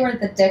least they were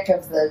the dick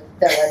of the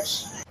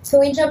village. So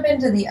we jump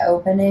into the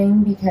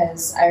opening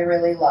because I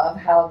really love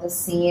how the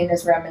scene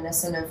is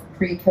reminiscent of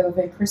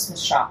pre-COVID Christmas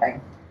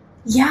shopping.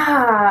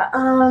 Yeah.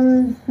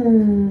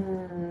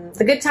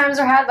 The good times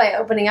are had by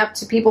opening up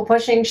to people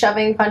pushing,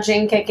 shoving,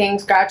 punching, kicking,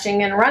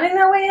 scratching, and running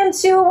their way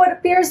into what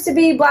appears to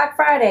be Black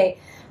Friday.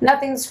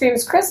 Nothing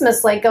screams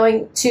Christmas like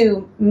going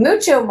to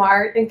Mucho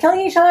Mart and killing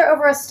each other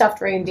over a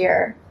stuffed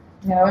reindeer.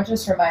 You know, it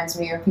just reminds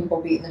me of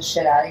people beating the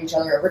shit out of each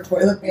other over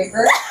toilet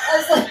paper. I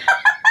was like,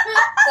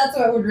 that's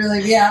what would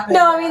really be happening.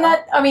 No,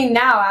 now. I mean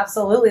now,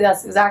 absolutely,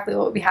 that's exactly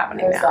what would be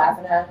happening I was now.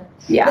 laughing at it.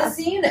 Yeah.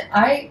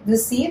 The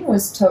scene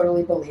was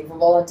totally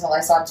believable until I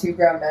saw two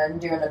grown men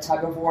doing a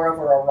tug of war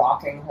over a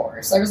rocking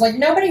horse. I was like,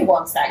 nobody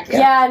wants that gift.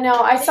 Yeah, no,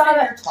 I saw Even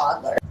that. your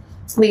toddler.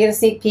 We get a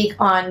sneak peek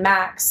on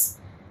Max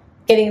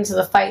getting into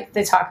the fight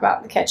they talk about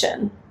in the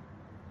kitchen.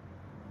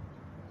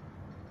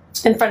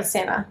 In front of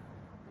Santa.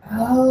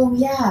 Oh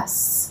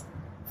yes,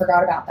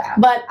 forgot about that.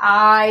 But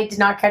I did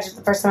not catch it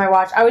the first time I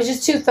watched. I was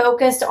just too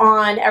focused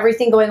on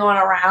everything going on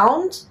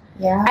around.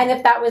 Yeah, And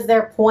if that was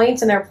their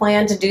point and their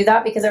plan to do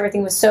that because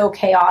everything was so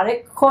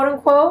chaotic, quote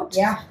unquote,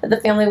 yeah, that the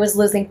family was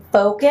losing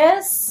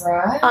focus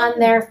right. on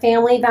their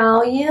family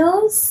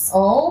values,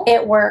 Oh,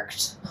 it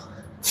worked.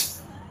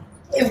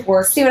 it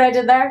worked. See what I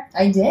did there?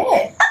 I did.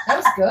 That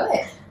was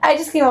good. I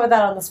just came up with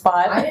that on the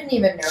spot. I didn't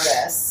even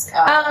notice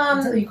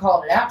until you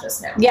called it out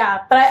just now. Yeah,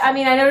 but I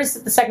mean, I noticed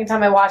it the second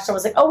time I watched. I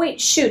was like, oh wait,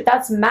 shoot,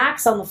 that's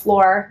Max on the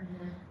floor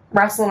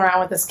wrestling around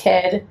with this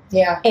kid,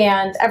 Yeah.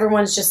 and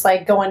everyone's just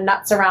like going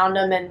nuts around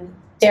him. And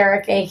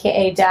Derek,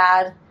 aka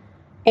Dad,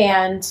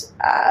 and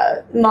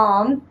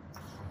Mom,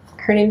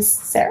 her name's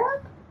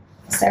Sarah.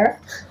 Sarah,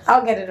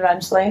 I'll get it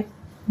eventually.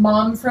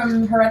 Mom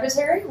from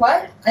Hereditary?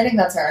 What? I think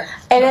that's her.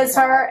 It is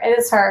her. It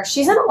is her.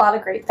 She's in a lot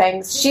of great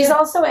things. She's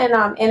also in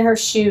Her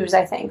Shoes,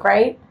 I think,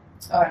 right?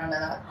 Oh, I don't know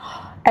that.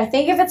 I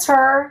think if it's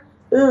her,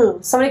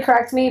 somebody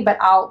correct me, but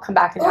I'll come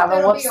back and have a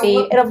it'll be a whoopsie.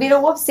 whoop. It'll be a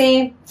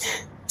whoopsie.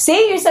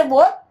 See, you said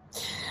whoop.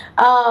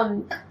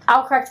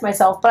 I'll correct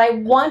myself, but I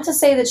want to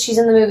say that she's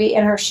in the movie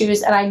In Her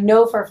Shoes, and I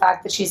know for a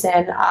fact that she's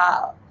in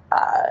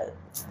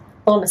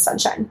Little Miss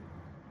Sunshine,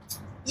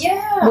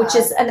 Yeah. which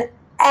is an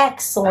I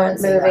excellent haven't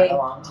seen that in movie. a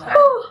long time.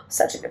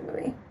 Such a good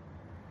movie.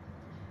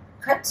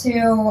 Cut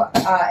to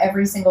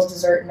every single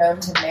dessert known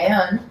to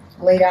man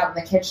laid out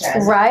in the kitchen.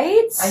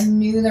 Right? I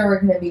knew there were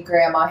going to be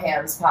grandma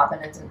hands popping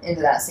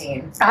into that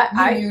scene.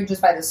 I You knew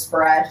just by the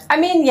spread.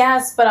 mean,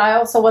 yes, but I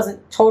also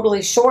wasn't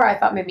totally sure. I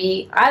thought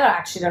maybe,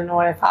 actually don't know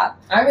what I thought.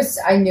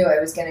 I knew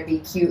it was going to be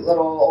cute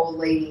little old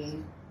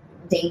lady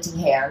dainty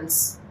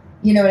hands.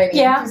 You know what I mean?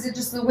 Yeah. Because it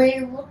just, the way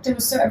it looked,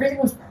 everything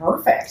was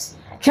perfect.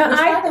 Can Which,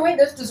 I by the way,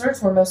 those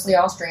desserts were mostly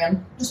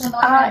Austrian. Just on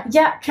that.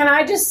 yeah, can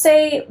I just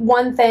say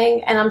one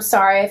thing? And I'm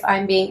sorry if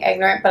I'm being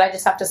ignorant, but I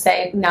just have to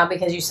say now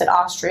because you said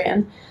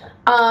Austrian.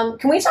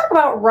 Can we talk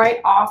about right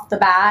off the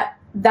bat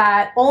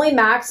that only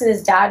Max and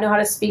his dad know how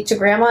to speak to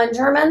grandma in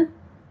German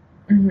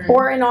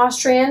or in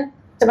Austrian,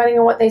 depending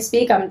on what they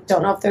speak. I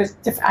don't know if there's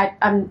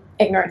I'm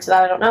ignorant to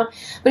that. I don't know.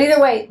 But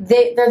either way,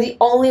 they're the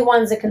only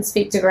ones that can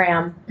speak to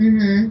Graham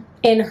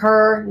in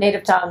her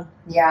native tongue.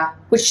 Yeah.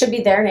 Which should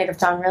be their native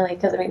tongue, really,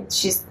 because I mean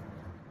she's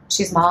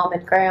Mom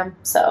and Graham,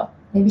 so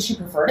Maybe she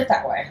preferred it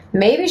that way.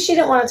 maybe she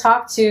didn't want to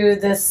talk to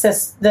the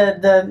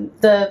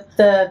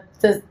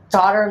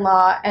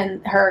daughter-in-law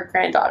and her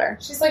granddaughter.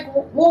 She's like,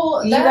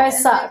 well, You that guys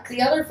and, suck. like,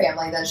 the other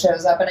family that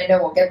shows up, and I know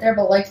we'll get there,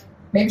 but like,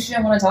 maybe she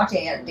didn't want to talk to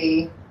Aunt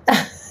D.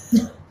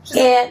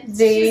 Aunt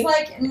D. She's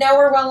like, know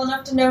her well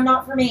enough to know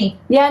not for me.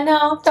 Yeah,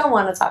 no, don't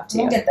want to talk to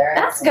you. We'll get there.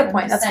 That's a good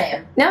point. That's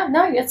saying. no,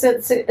 it's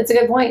a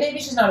good point. Maybe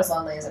she's not as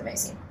lonely as it may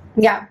seem.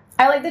 Yeah,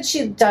 I like that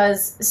she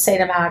does say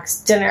to Max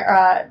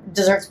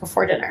desserts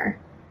before dinner.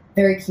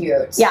 Very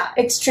cute. Yeah,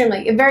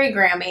 extremely, very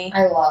Grammy.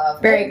 I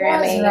love. Very it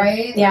Grammy. Was,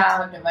 right? Yeah.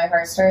 Tugged at my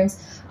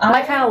heartstrings.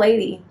 My kind of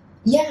lady.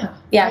 Yeah.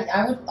 Yeah.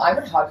 I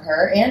would hug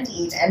her and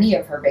eat any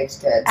of her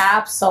baked goods.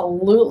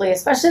 Absolutely,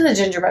 especially the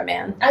gingerbread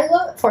man. I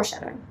love.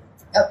 Foreshadowing.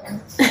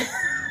 Oh.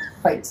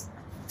 Fight.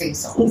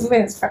 Face on.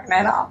 It's fucking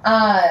head off.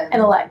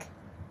 And a leg.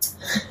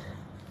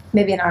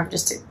 Maybe an arm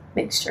just to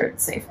make sure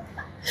it's safe.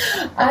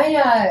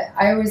 I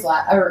always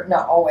laugh, or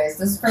not always.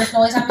 This is the first and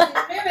only time I've seen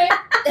the movie.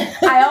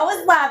 I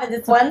always laugh at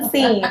this one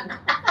scene.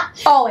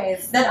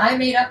 Always. That I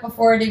made up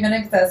before it even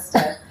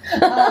existed.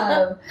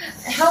 How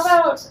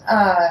about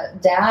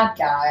Dad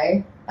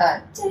Guy?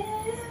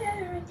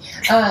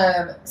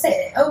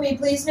 Say, Omi,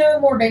 please, no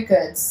more baked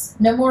goods.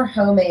 No more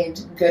homemade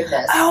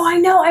goodness. Oh, I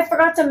know. I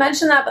forgot to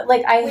mention that, but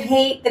like, I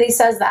hate that he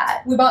says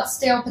that. We bought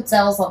stale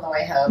pizzelles on the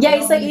way home. Yeah,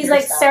 he's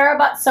like Sarah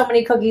bought so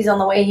many cookies on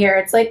the way here.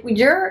 It's like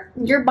your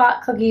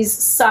bought cookies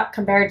suck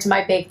compared to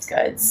my baked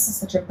goods.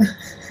 Such a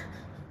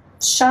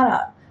Shut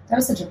up. That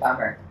was such a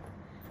bummer.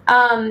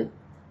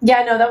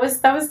 Yeah, no, that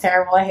was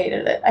terrible. I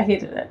hated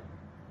it.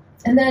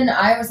 And then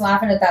I was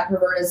laughing at that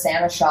perverted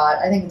Santa shot.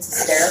 I think it's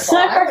hysterical.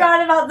 I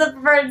forgot about the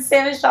perverted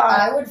Santa shot.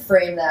 I would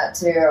frame that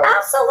too.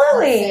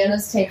 Absolutely.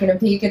 Santa's taking a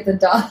peek at the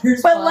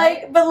daughter's But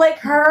pie. like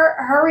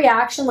her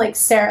reaction, like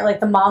Sarah, like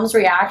the mom's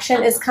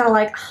reaction is kind of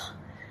like,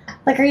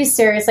 are you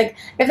serious? Like,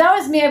 if that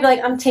was me, I'd be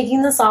like, I'm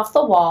taking this off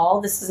the wall.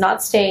 This is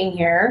not staying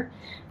here.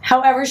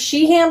 However,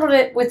 she handled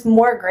it with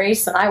more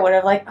grace than I would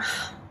have. Like,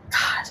 oh,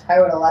 God. I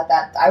would have let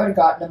that. I would have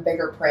gotten a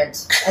bigger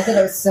print. I thought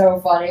it was so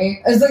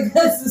funny. I was like,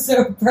 this is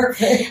so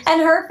perfect.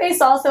 And her face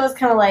also is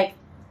kind of like,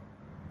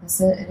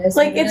 It is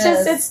like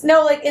it's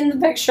no, like in the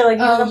picture, like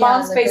the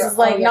mom's face is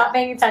like not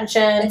paying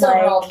attention. It's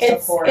like overall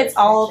just it's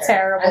all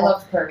terrible. I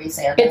love pervy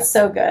Santa. It's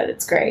so good.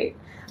 It's great.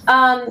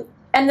 And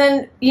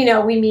then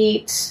we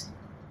meet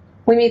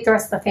the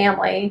rest of the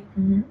family,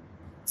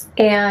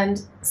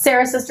 and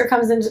Sarah's sister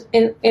comes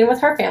in with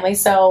her family.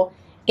 So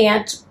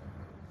Aunt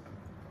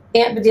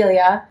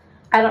Bedelia.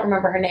 I don't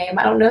remember her name.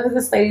 I don't know who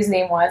this lady's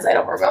name was. I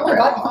don't remember. Oh my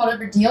god, you called her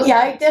Bedelia? Yeah,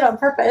 I did on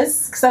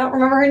purpose because I don't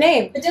remember her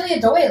name.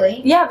 Bedelia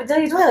Doily. Yeah,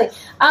 Bedelia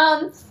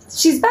Doily.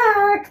 She's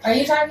back. Are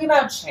you talking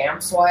about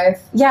Champ's wife?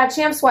 Yeah,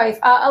 Champ's wife.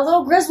 A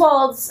little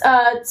Griswold's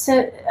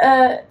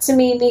to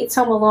me meets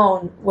Home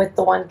Alone with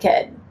the one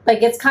kid.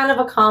 Like, it's kind of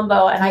a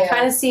combo, and I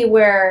kind of see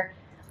where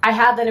I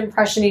had that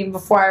impression even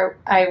before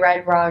I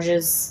read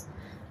Raj's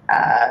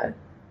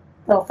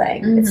little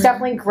thing. It's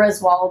definitely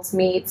Griswold's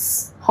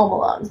meets Home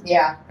Alone.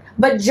 Yeah.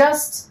 But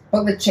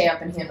with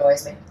Champ, and he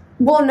annoys me.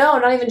 Well, no,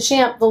 not even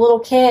Champ. The little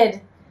kid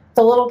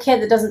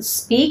that doesn't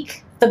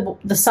speak,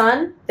 the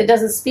son that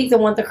doesn't speak, the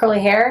one with the curly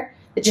hair,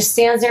 that just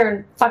stands there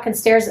and fucking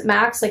stares at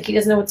Max like he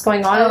doesn't know what's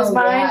going on in his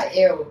mind.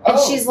 Yeah, ew. And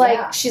she's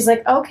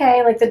like,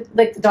 okay, like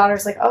the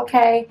daughter's like,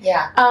 okay.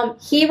 Yeah.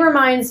 He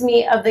reminds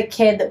me of the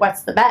kid that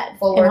wets the bed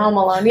in Home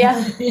Alone.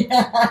 Yeah.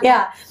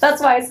 Yeah.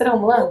 That's why I said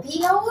Home Alone.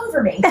 Pee all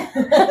over me.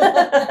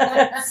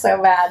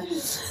 So bad.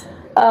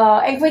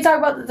 And can we talk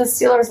about the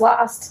Steelers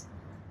lost?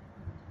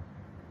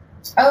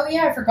 Oh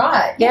yeah, I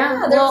forgot.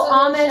 Yeah, a little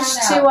homage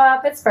to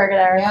Pittsburgh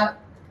there.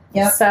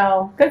 Yep.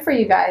 So good for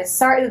you guys.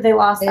 Sorry that they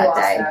lost that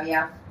day. Though,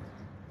 yeah,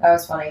 that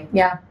was funny.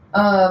 Yeah.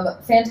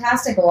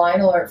 Fantastic line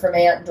alert from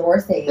Aunt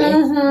Dorothy.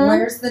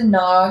 Where's the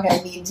nog? I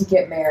need to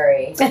get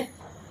married.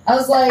 I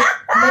was like,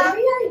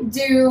 maybe I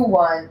do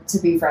want to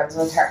be friends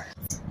with her.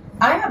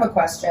 I have a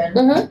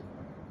question.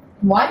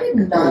 Why did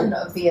none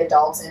of the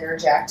adults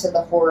interject to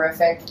the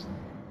horrific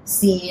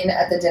scene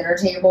at the dinner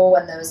table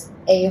when those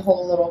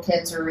a-hole little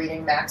kids were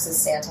reading Max's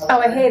Santa letter? Oh,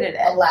 I hated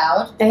it.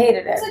 Aloud. I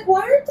hated it. It's like,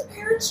 why aren't the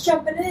parents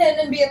jumping in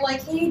and being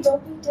like, hey,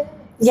 don't be dicks?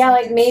 Yeah,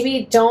 like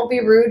maybe don't be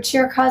rude to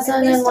your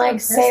cousin and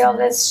like say all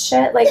this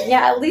shit. Like,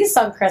 yeah, at least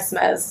on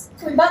Christmas.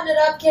 Can we button it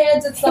up,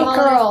 kids? It's the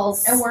holidays.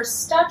 Girls. And we're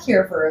stuck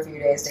here for a few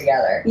days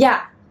together.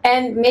 Yeah,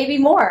 and maybe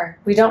more.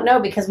 We don't know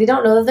because we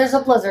don't know that there's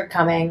a blizzard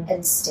coming.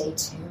 And stay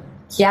tuned.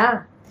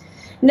 Yeah.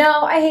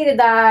 No, I hated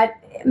that.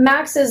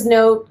 Max's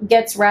note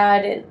gets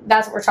read, and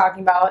that's what we're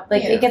talking about.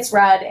 Like, it gets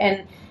read,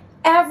 and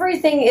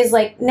everything is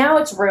like, now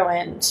it's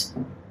ruined.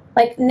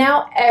 Like,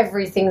 now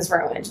everything's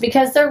ruined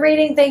because they're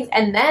reading things,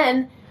 and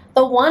then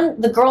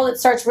the girl that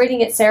starts reading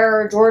it,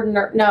 Sarah or Jordan,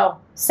 or no,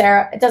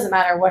 Sarah, it doesn't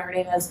matter what her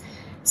name is,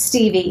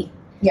 Stevie.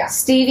 Yeah.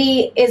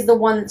 Stevie is the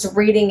one that's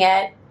reading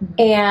it,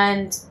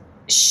 and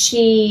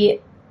she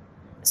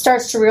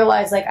starts to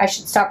realize, like, I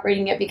should stop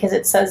reading it because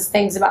it says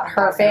things about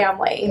her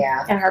family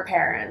and her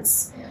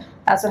parents. Yeah.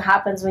 That's what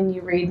happens when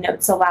you read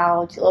notes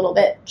aloud, you little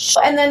bitch.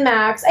 And then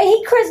Max, I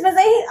hate Christmas,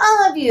 I hate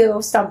all of you,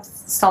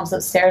 stomps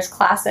upstairs,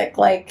 classic,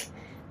 like,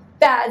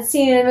 bad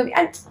scene in a movie.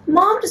 And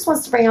Mom just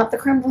wants to bring out the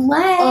creme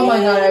brulee. Oh my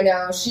god, I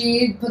know.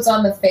 She puts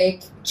on the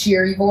fake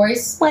cheery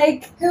voice.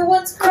 Like, who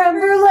wants creme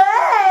brulee?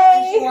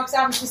 And she walks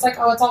out and she's like,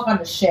 oh, it's all gone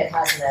to shit,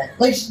 hasn't it?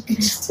 Like,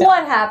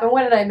 what happened?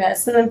 What did I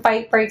miss? And then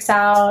fight breaks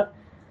out.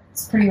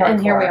 It's pretty hardcore.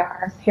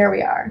 And here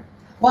we are.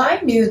 Well,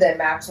 I knew that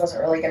Max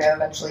wasn't really going to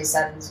eventually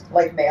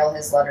mail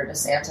his letter to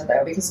Santa,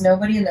 though, because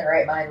nobody in their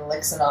right mind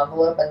licks an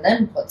envelope and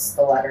then puts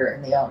the letter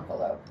in the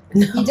envelope.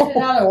 No. He did it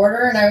out of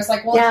order, and I was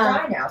like, well, it's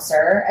dry now,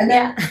 sir. And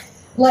then,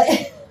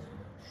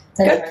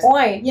 Good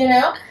point. You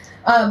know?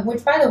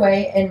 Which, by the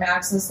way, in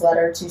Max's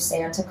letter to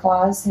Santa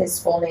Claus, his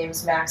full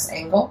name's Max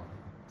Engel.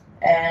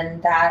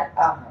 And that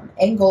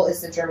Engel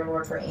is the German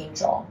word for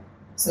angel.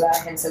 So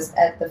that hints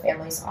at the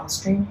family's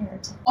Austrian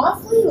heritage.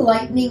 Awfully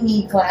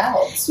lightning-y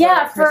clouds.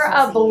 For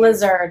a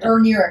blizzard.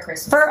 Or near a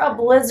Christmas. For a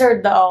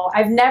blizzard, though,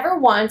 I've never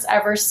once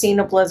ever seen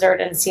a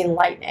blizzard and seen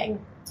lightning.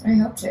 I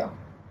hope to.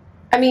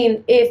 I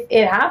mean, if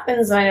it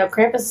happens, I know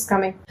Krampus is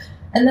coming.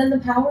 And then the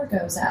power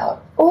goes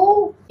out.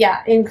 Oh,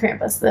 yeah, in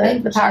Krampus,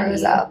 the power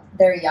goes out.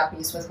 They're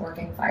yuppies with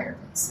working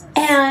fireplaces.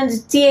 And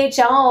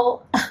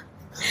DHL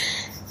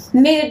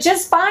made it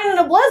just fine in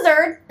a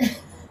blizzard.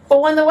 But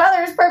when the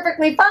weather is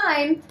perfectly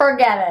fine,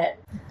 forget it.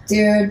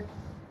 Dude,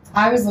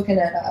 I was looking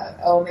at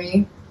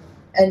Omi,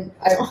 and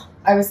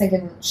I was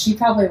thinking she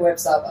probably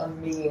whips up a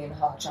mean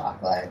hot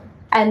chocolate.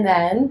 And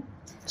then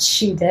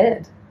she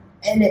did.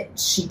 And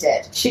she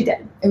did. She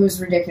did. It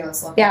was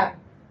ridiculous looking. Yeah.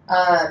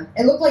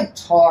 It looked like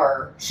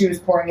tar she was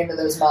pouring into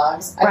those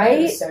mugs. I right?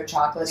 It was so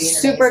chocolatey and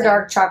super amazing.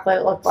 Dark chocolate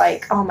it looked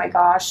like. Oh my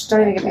gosh.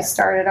 Don't even get me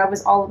started. I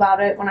was all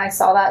about it when I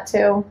saw that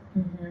too.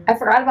 Mm-hmm. I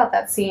forgot about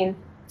that scene.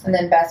 And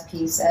then Beth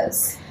P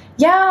says...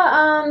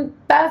 Yeah,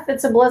 Beth,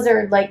 it's a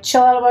blizzard. Like,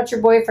 chill out about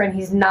your boyfriend.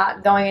 He's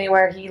not going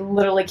anywhere. He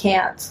literally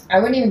can't. I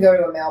wouldn't even go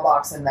to a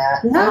mailbox in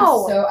that.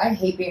 No. I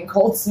hate being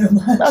cold so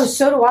much. Oh,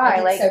 so do I.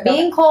 Like, so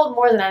being cold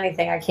more than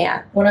anything, I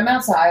can't. When I'm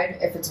outside,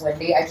 if it's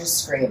windy, I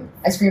just scream.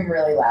 I scream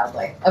really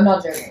loudly. I'm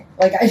not joking.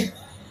 Like, I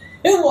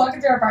walk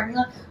into our parking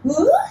lot.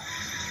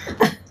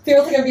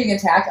 People think I'm being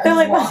attacked.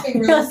 I'm walking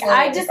really slowly.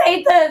 I just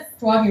hate this.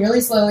 Walking really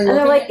slowly. And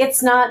they're like,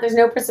 it's not, there's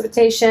no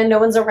precipitation, no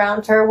one's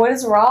around her. What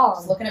is wrong?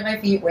 Just looking at my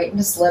feet, waiting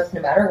to slip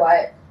no matter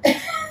what.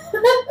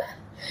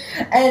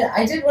 And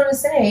I did want to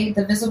say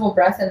the visible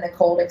breath and the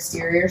cold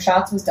exterior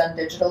shots was done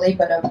digitally,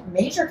 but a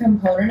major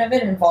component of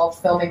it involved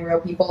filming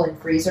real people in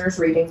freezers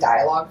reading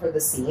dialogue for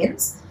the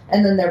scenes.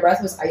 And then their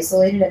breath was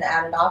isolated and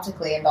added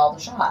optically into all the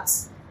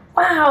shots.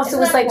 Wow, so it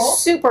was like cool?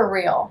 Super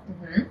real.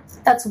 Mm-hmm.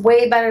 That's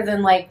way better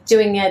than like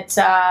doing it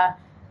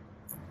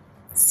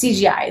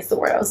CGI is the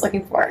word I was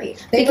looking for.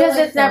 Because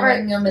it's never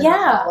them in the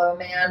Hollow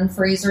Man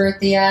freezer at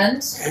the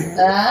end.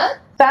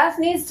 Beth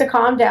needs to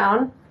calm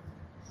down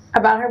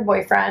about her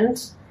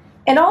boyfriend.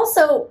 And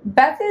also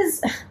Beth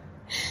is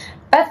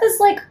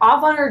like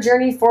off on her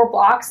journey 4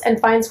 blocks and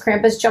finds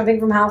Krampus jumping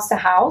from house to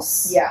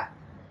house. Yeah.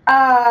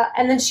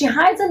 And then she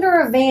hides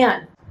under a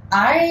van.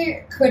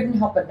 I couldn't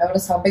help but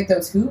notice how big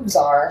those hooves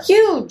are.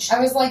 Huge. I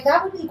was like,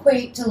 that would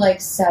equate to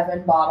like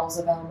 7 bottles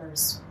of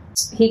Elmer's.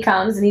 He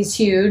comes and he's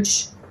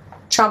huge,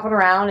 tromping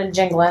around and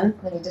jingling.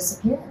 Then he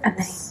disappears. And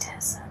then he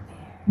disappears.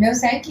 No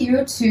thank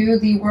you to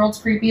the world's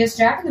creepiest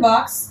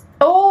Jack-in-the-Box.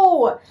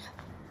 Oh!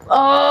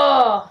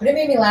 But it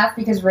made me laugh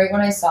because right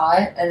when I saw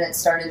it and it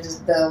started,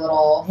 the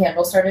little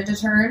handle started to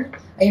turn,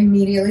 I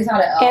immediately thought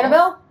of Elf.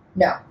 Annabelle?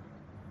 No.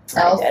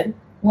 Elf. I did.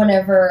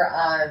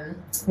 Whenever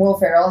Will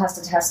Ferrell has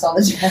to test all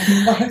the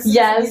Jack-in-the-Boxes.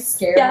 Yes. He's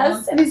scared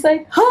them. And he's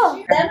like,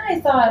 huh. Then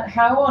I thought,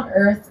 how on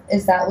earth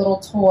is that little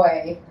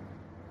toy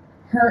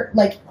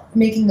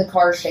making the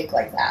car shake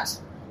like that?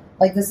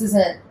 Like, this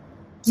isn't...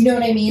 Do you know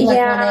what I mean? Like,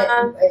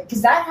 yeah.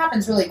 Because that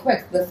happens really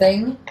quick. The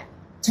thing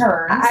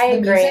turns. I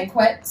agree. The music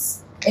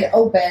quits. It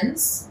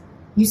opens.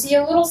 You see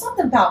a little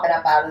something popping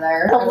up out of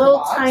there. A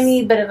little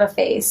tiny bit of a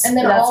face. And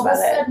then all of a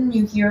sudden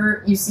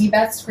you see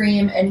Beth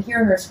scream and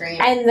hear her scream.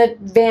 And the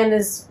van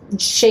is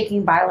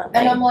shaking violently.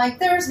 And I'm like,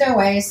 there's no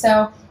way.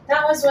 So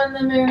that was when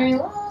the movie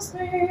lost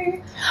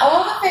me.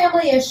 All the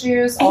family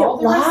issues, all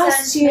the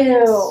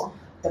resentment,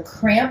 the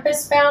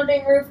Krampus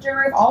bounding roof to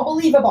roof, all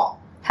believable.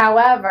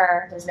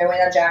 However, there's no way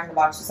that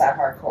Jack-in-the-Box was that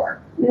hardcore.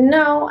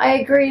 No, I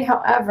agree.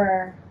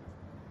 However,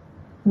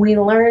 we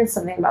learned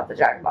something about the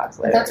Jack-in-the-Box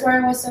later. That's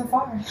where I was so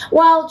far.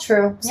 Well,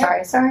 true.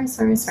 Yeah. Sorry.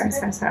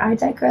 I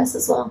digress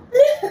as well.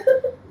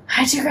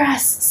 I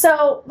digress.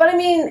 So, but I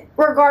mean,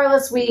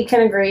 regardless, we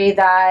can agree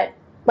that,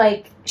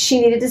 like,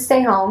 she needed to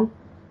stay home.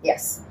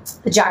 Yes.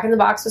 The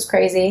Jack-in-the-Box was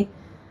crazy.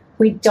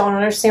 We don't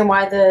understand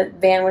why the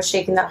van was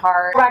shaking that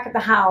hard. We're back at the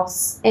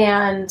house,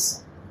 and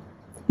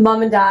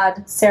Mom and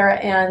Dad, Sarah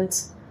and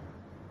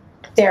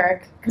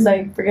Derek, because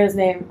I forget his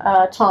name,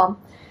 Tom,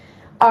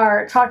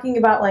 are talking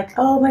about, like,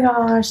 oh my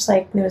gosh,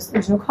 like,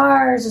 there's no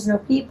cars, there's no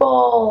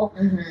people,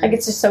 like,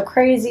 it's just so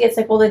crazy. It's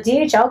like, well, the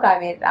DHL guy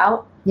made it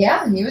out.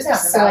 Yeah, he was out and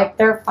about. So, like,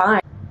 they're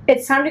fine.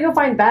 It's time to go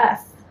find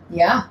Beth.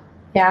 Yeah.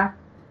 Yeah.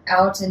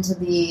 Out into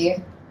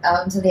the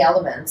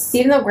elements.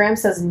 Even though Graham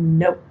says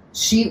nope.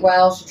 She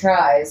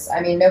tries.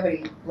 I mean,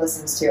 nobody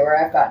listens to her.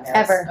 I've got notes.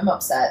 Ever. I'm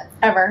upset.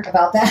 Ever.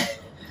 About that.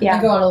 Yeah.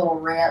 I go on a little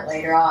rant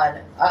later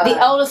on. The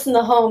eldest in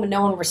the home and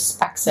no one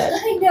respects it.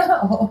 I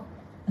know.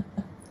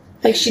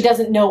 Like, she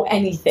doesn't know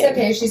anything. It's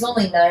okay. She's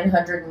only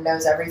 900 and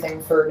knows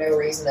everything for no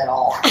reason at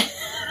all.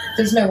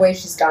 There's no way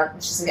she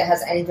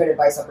has any good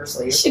advice up her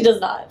sleeve. She does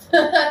not.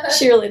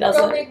 She really Go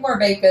doesn't. make more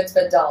baked goods,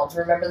 but don't.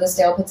 Remember the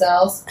stale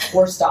pizzelles?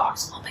 We're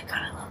stocked. Oh my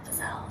god, I love They're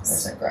pizzelles.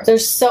 so gross. They're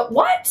so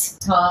what?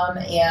 Tom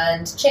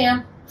and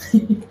Champ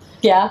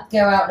Yeah. go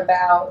out and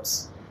about.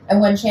 And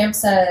when Champ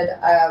said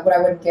what I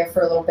wouldn't give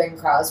for a little Bing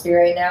Crosby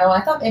right now,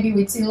 I thought maybe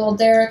we'd see little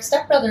Derek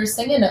Stepbrothers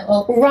singing it.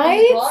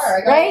 Right?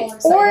 Right?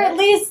 Or at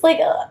least like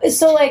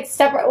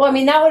step. Well, I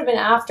mean that would have been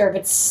after,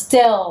 but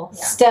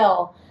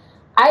still,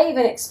 I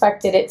even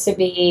expected it to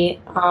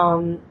be,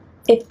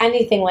 if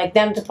anything, like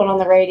them to put on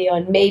the radio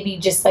and maybe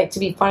just like to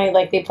be funny,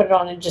 like they put it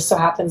on and just so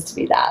happens to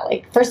be that.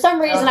 Like for some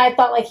reason, I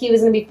thought like he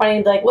was going to be funny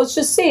and be like, let's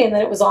just see, and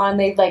then it was on.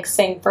 They like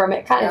sing for a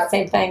minute, kind of the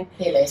same thing.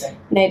 Amazing.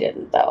 And they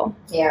didn't though.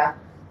 Yeah.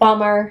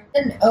 Bummer.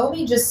 And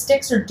Omi just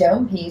sticks her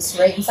dome piece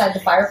right inside the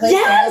fireplace.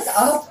 Yes! And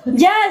up.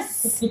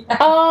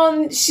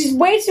 Yes! She's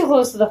way too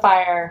close to the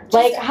fire.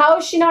 Like, how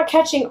is she not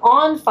catching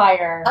on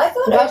fire? I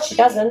thought But she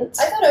doesn't.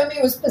 I thought Omi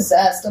was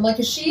possessed. I'm like,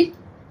 is she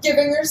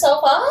giving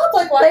herself up?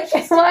 Like, why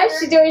is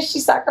she doing? Is she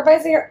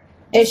sacrificing her?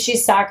 Is she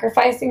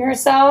sacrificing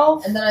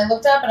herself? And then I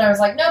looked up and I was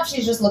like, nope,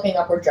 she's just looking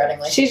upward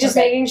dreadingly. She's just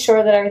making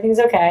sure that everything's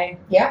okay.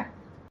 Yeah.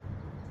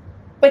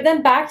 But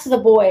then back to the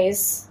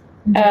boys,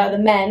 the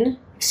men.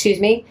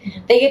 Excuse me.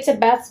 They get to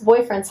Beth's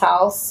boyfriend's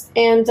house,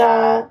 and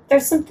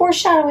there's some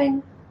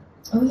foreshadowing.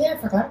 Oh, yeah, I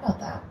forgot about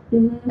that.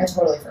 Mm-hmm. I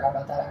totally forgot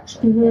about that,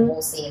 actually. The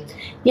whole scene.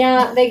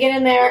 Yeah, they get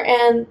in there,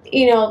 and,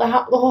 you know, the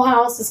whole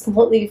house is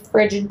completely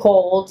frigid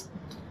cold,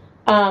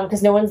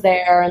 because no one's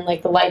there, and,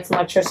 like, the lights and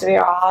electricity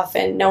are off,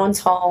 and no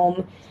one's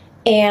home,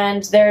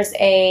 and there's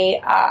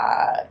a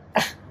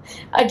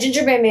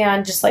gingerbread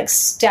man just, like,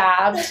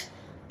 stabbed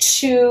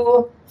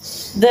to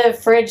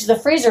the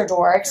freezer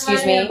door,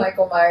 excuse me.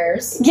 Michael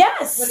Myers.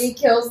 Yes! When he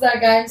kills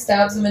that guy and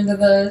stabs him into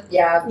the,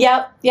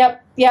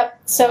 Yep.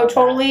 So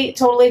totally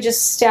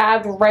just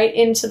stabbed right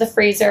into the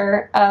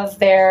freezer of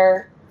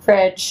their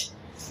fridge.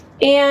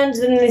 And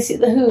then they see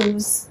the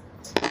hooves.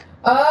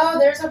 Oh,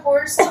 there's a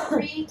horse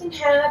wreaking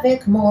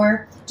havoc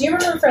more. Do you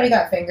remember when Freddy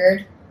got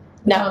fingered?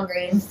 No. Tom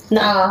Green?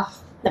 No.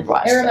 Never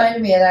watched it.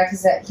 reminded me of that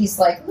because he's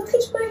like, look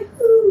at my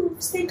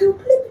hooves. They go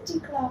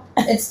clippity-clop.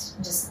 It's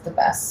just the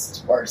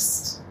best,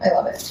 worst. I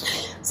love it.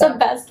 So, the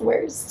best,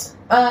 worst.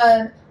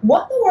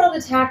 What in the world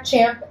attacked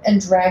Champ and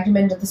dragged him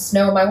into the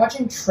snow? Am I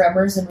watching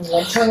Tremors in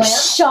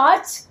Winterland?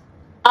 Shut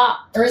up.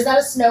 Or is that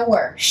a snow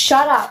word?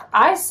 Shut up.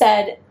 I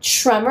said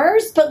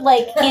Tremors, but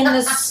like in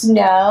the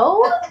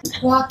snow?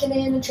 Walking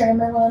in a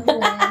Tremor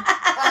Wonderland.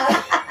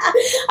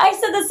 I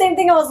said the same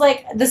thing. I was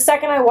like, the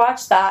second I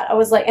watched that, I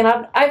was like, and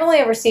I've only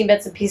ever seen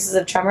bits and pieces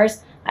of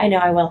Tremors. I know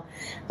I will.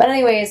 But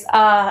anyways,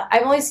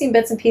 I've only seen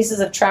bits and pieces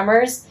of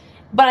Tremors,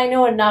 but I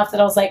know enough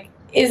that I was like,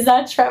 is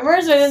that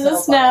Tremors but in the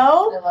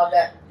snow? Funny. I loved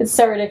it. It's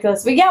so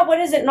ridiculous. But yeah, what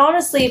is it? And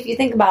honestly, if you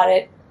think about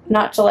it,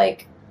 not to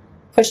like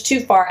push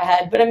too far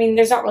ahead, but I mean,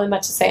 there's not really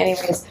much to say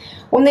anyways.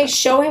 When they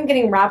show him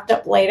getting wrapped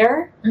up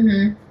later,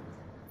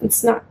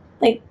 it's not,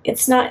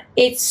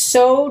 it's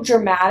so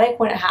dramatic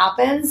when it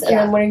happens, and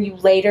then when you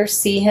later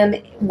see him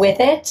with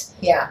it,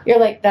 you're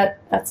like,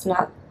 that's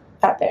not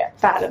that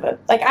bad of a,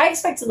 like, I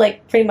expected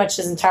like pretty much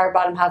his entire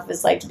bottom half of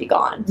his leg to be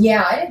gone.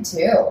 Yeah, I did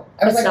too.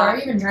 I was like, why are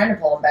you even trying to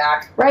pull him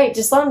back? Right,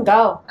 just let him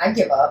go. I'd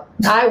give up.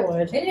 I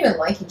would. They didn't even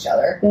like each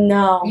other.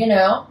 No. You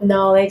know?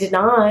 No, they did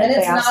not. And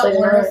it's not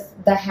worth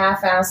the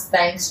half-assed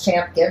thanks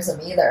Champ gives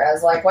him either. I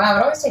was like, wow,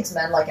 it always takes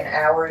men like an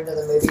hour into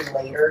the movie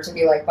later to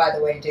be like, by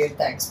the way, dude,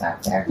 thanks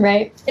back there.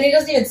 Right. And he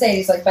doesn't even say it.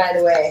 He's like, by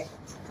the way,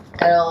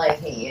 I don't like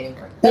hate you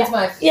anymore. That's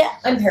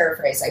I'm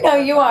paraphrasing. No,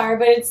 you are,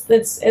 but it's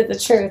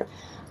the truth.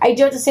 I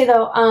do have to say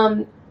though,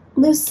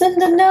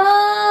 Lucinda,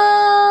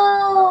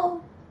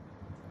 no!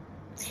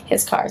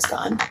 His car's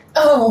gone.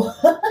 Oh.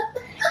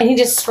 And he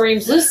just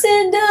screams,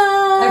 Lucinda!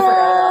 I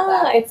forgot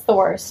about that. It's the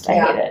worst.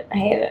 I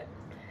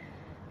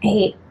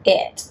hate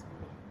it.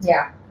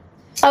 Yeah.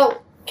 Oh,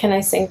 can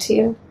I sing to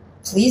you?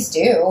 Please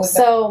do.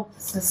 So,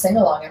 it's a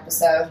sing-along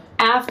episode.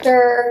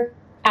 After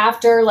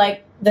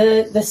like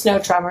the snow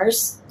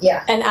tremors.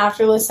 Yeah. And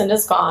after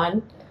Lucinda's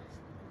gone,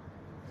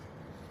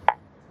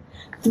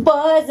 the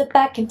boys are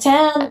back in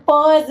town. The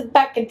boys are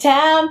back in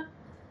town.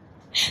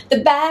 The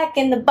back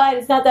and the bite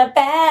is not that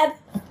bad.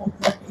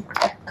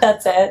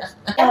 That's it.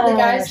 And the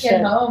guys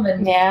get home,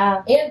 and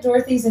Aunt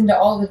Dorothy's into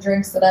all the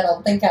drinks that I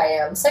don't think I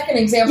am. Second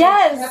example,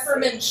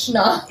 peppermint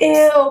schnapps.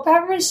 Ew,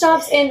 peppermint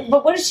schnapps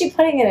but what is she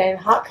putting it in?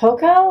 Hot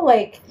cocoa?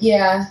 Like,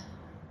 yeah.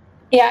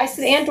 Yeah, I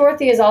said Aunt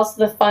Dorothy is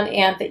also the fun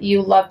aunt that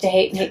you love to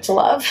hate and hate to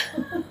love.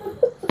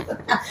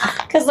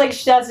 Because, like,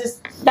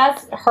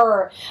 that's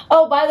her.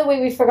 Oh, by the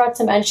way, we forgot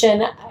to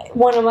mention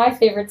one of my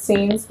favorite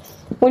scenes.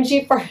 When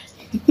she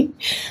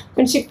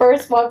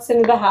first walks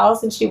into the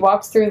house and she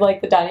walks through,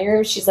 like, the dining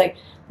room, she's like,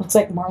 looks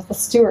like Martha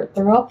Stewart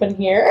threw up in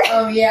here.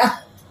 Oh, yeah.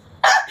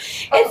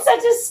 It's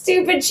such a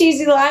stupid,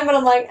 cheesy line, but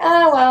I'm like,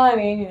 oh, well, I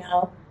mean, you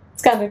know,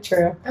 it's kind of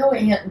true. Oh,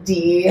 Aunt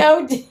D.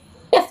 Oh, D.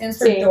 Stands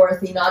for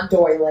Dorothy, not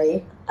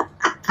doily.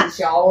 Because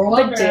y'all were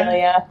wondering.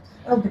 Bedelia.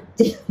 Oh,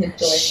 Bedelia.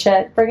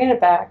 Shit, bringing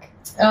it back.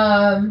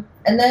 And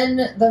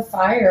then the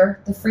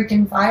fire, the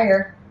freaking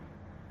fire.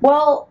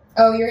 Well,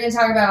 Oh, you're going to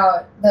talk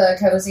about the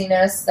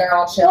coziness. They're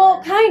all chilling.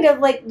 Well, kind of,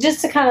 like, just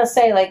to kind of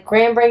say, like,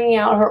 Graham bringing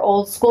out her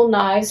old school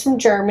knives from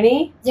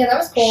Germany. Yeah, that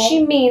was cool.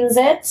 She means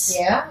it.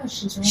 Yeah,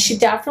 she's right. She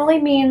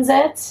definitely means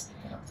it.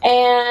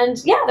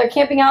 And, yeah, they're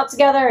camping out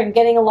together and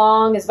getting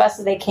along as best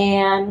as they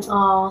can.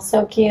 Oh,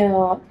 so cute.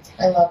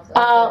 I love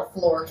their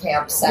floor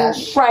camp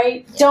sesh.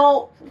 Right.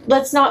 Yeah.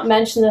 Let's not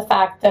mention the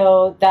fact,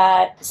 though,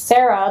 that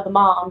Sarah, the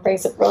mom,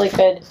 brings up a really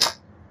good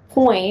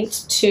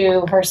point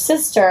to her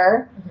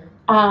sister.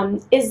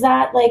 Is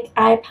that, like,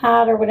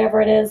 iPad or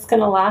whatever it is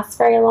going to last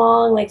very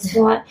long? Like,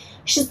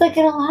 she's like,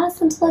 it'll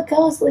last until it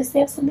goes. At least they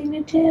have something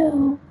to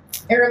do.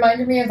 It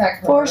reminded me of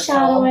that commercial.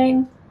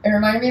 Foreshadowing. It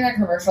reminded me of that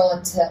commercial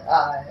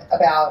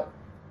about,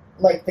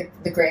 like,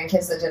 the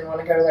grandkids that didn't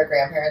want to go to their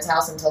grandparents'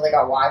 house until they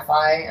got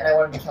Wi-Fi, and I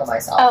wanted to kill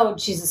myself. Oh,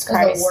 Jesus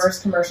Christ. It was the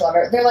worst commercial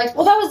ever. They're like...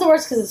 Well, that was the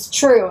worst because it's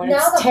true, and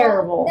it's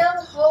terrible. Now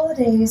the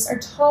holidays are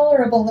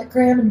tolerable at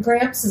Graham and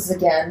Gramps'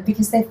 again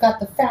because they've got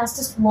the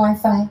fastest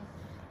Wi-Fi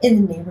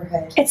in the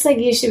neighborhood. It's like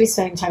you should be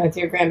spending time with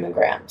your Graham and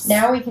Gramps.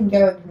 Now we can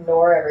go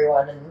ignore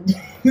everyone and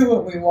do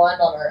what we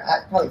want on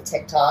our, probably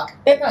TikTok.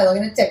 They're probably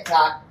looking at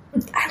TikTok.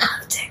 I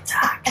love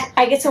TikTok.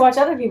 I get to watch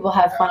other people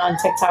have fun on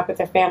TikTok with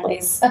their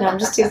families. No, I'm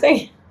just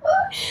teasing.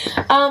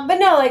 But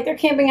no, like, they're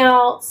camping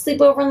out,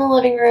 sleep over in the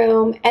living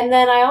room, and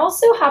then I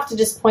also have to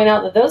just point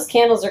out that those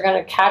candles are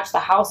going to catch the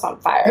house on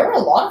fire. There were a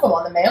lot of them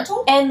on the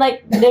mantle. And,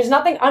 like, there's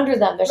nothing under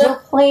them. There's no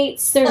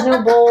plates. There's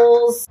no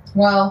bowls.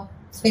 Well,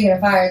 speaking of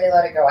fire, they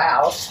let it go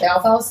out. They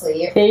all fell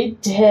asleep. They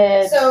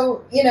did.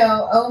 So,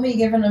 Omi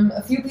giving them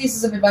a few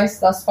pieces of advice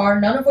thus far,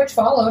 none of which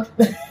followed.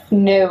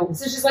 No.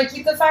 So she's like,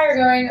 keep the fire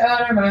going. Oh,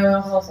 never mind.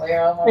 I'll fall asleep.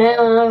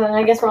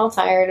 I guess we're all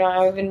tired.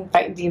 We've been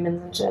fighting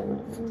demons and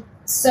shit.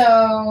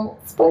 So,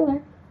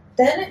 spoiler.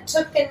 Then it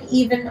took an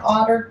even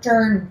odder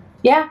turn.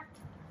 Yeah.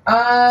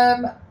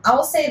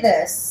 I'll say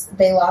this.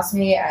 They lost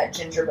me at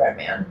Gingerbread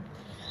Man.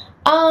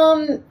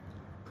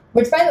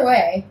 Which, by the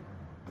way,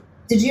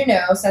 did you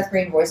know Seth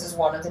Green voices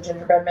one of the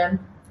Gingerbread Men?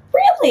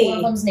 Really? One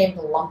of them's named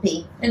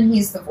Lumpy, and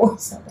he's the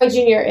voice of it.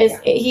 Junior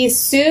he's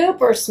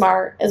super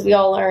smart, as we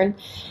all learn,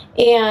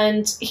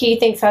 and he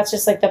thinks that's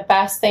just, like, the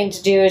best thing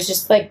to do is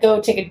just, like,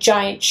 go take a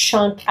giant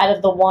chunk out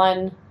of the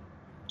one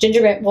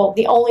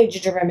the only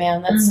gingerbread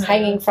man that's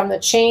hanging from the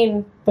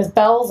chain with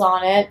bells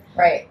on it.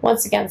 Right.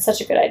 Once again, such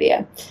a good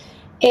idea.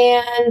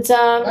 And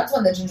that's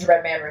when the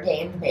Gingerbread Man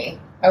regained me.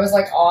 I was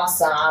like,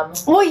 awesome.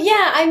 Well,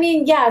 yeah, I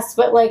mean, yes,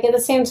 but, like, at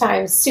the same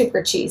time,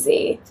 super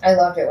cheesy. I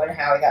loved it when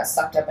Howie got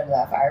sucked up into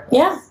that fireplace.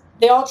 Yeah.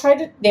 They all tried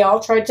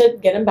to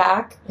get him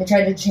back. They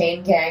tried to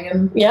chain gang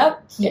him.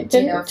 Yep. It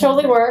didn't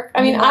totally work.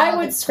 I mean, I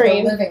would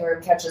scream. The living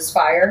room catches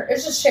fire.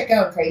 It's just shit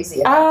going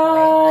crazy at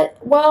that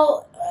point.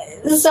 Well,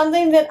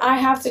 something that I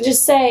have to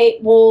just say,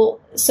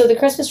 so the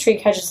Christmas tree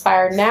catches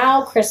fire.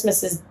 Now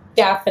Christmas is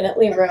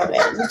definitely ruined.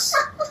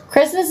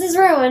 Christmas is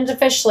ruined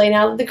officially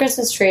now that the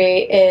Christmas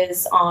tree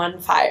is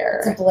on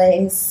fire. It's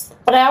ablaze.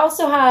 But I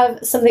also have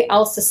something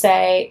else to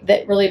say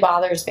that really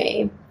bothers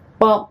me.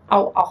 Well,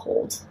 I'll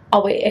hold.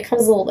 I'll wait. It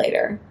comes a little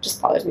later. Just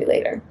bothers me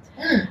later.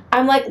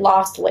 I'm, like,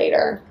 lost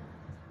later.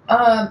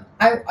 I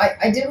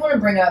did want to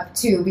bring up,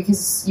 too,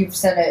 because you've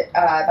said it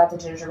about the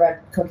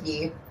gingerbread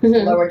cookie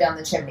lower down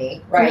the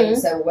chimney, right? Mm-hmm.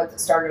 So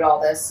what started all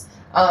this.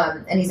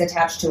 And he's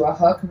attached to a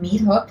hook.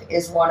 Meat Hook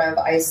is one of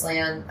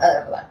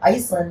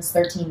Iceland's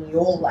 13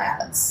 Yule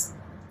lads.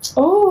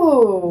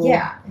 Oh.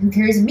 Yeah, who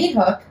carries a meat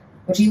hook,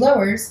 which he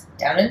lowers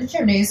down into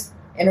chimneys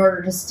in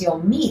order to steal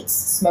meats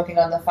smoking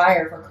on the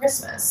fire for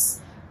Christmas.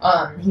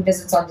 He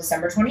visits on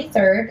December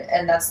 23rd,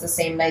 and that's the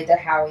same night that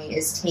Howie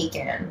is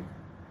taken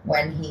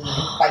when he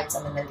bites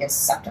him and then gets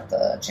sucked up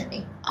the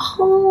chimney.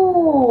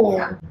 Oh.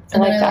 Yeah.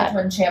 And then I liked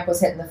when Champ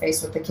was hit in the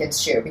face with the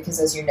kid's shoe, because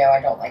as you know,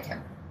 I don't like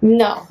him.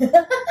 No.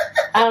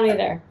 I don't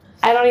either.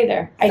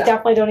 I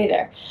definitely don't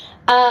either.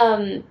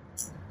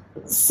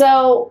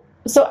 So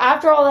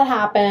after all that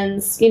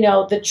happens,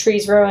 the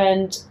tree's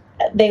ruined.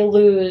 They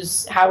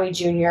lose Howie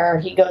Jr.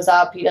 He goes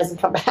up. He doesn't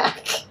come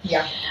back.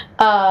 Yeah.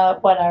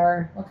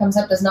 Whatever. What comes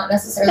up does not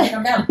necessarily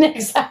come down.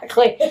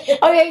 Exactly.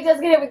 Oh, yeah, he does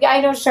get hit.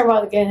 I know what you're talking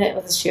about, getting hit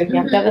with his shoe.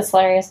 Yeah, that's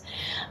hilarious.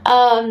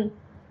 And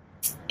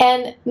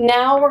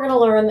now we're going to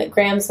learn that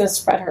Graham's going to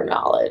spread her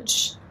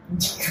knowledge.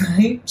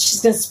 Right?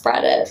 She's going to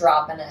spread it.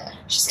 Dropping it.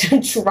 She's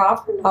going to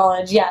drop her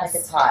knowledge. Yes.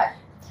 Like it's hot.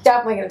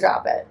 Definitely going to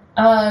drop it.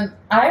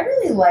 I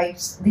really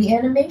liked the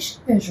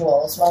animation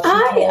visuals. While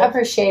I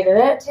appreciated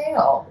it.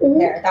 Tail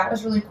there. That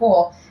was really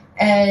cool.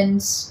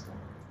 And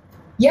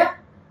yeah.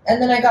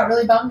 And then I got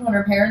really bummed when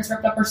her parents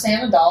ripped up her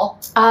Santa doll.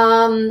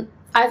 I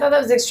thought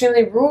that was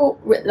extremely rude.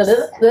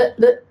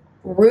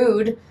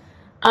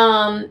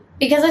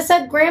 Because I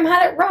said Graham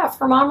had it rough.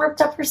 Her mom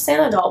ripped up her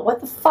Santa doll.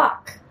 What the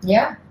fuck?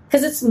 Yeah.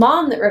 Because it's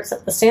mom that rips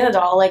up the Santa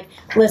doll. Like,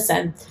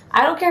 listen,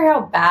 I don't care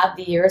how bad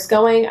the year is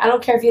going. I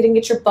don't care if you didn't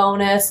get your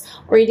bonus,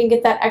 or you didn't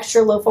get that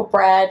extra loaf of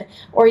bread,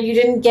 or you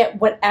didn't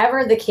get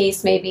whatever the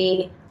case may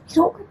be. You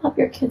don't rip up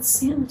your kid's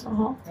Santa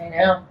doll. I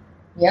know.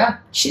 Yeah.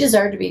 She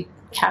deserved to be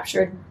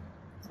captured.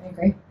 I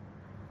agree.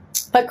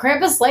 But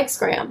Krampus likes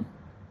Graham.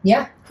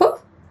 Yeah. Whew.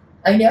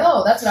 I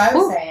know. That's what I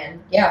was Whew.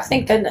 saying. Yeah,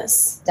 Thank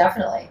goodness.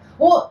 definitely.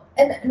 Well,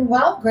 and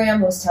while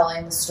Graham was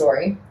telling the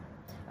story,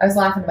 I was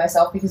laughing to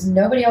myself because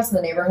nobody else in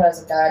the neighborhood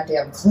has a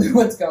goddamn clue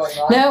what's going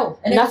on. No,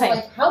 And it nothing. was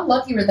like, how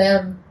lucky were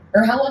them,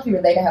 or how lucky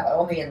were they to have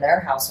Omi in their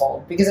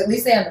household? Because at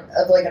least they had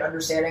like an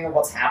understanding of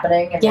what's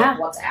happening and Yeah. like,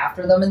 what's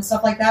after them and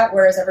stuff like that.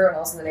 Whereas everyone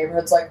else in the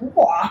neighborhood's like,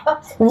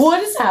 what?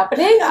 What is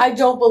happening? I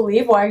don't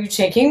believe. Why are you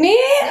shaking me?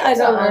 I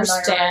don't Am I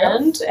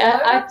understand.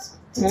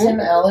 Did Tim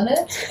Allen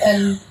it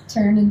and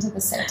turned into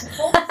the Santa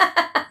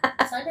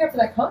Claus? Sign me up for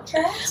that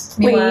contract.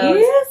 Meanwhile,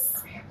 Please.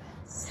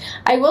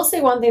 I will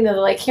say one thing though.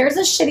 Like, here's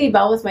a shitty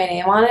bell with my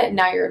name on it.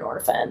 Now you're an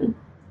orphan.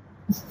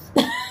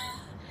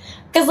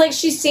 Because like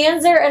she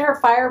stands there at her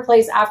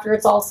fireplace after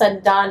it's all said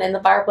and done, and the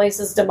fireplace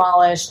is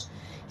demolished.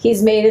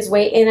 He's made his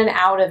way in and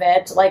out of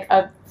it like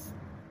a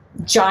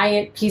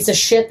giant piece of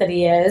shit that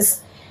he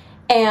is,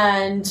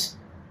 and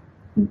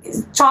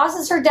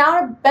tosses her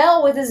down a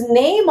bell with his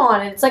name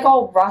on it. It's like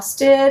all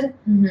rusted.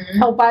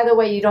 Mm-hmm. Oh, by the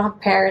way, you don't have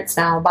parents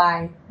now.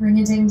 Bye. Ring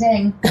a ding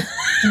ding. You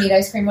can eat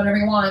ice cream whenever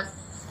you want.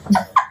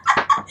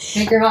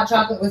 Make your hot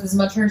chocolate with as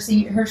much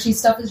Hershey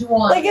stuff as you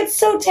want. Like, it's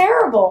so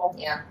terrible.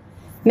 Yeah.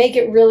 Make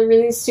it really,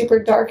 really super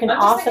dark and I'm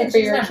just often thinking for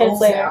she's your not kids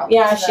rules later. now.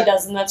 Yeah, Is she that-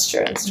 doesn't. That's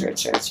true. It's true.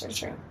 True.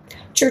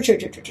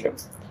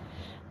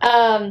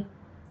 And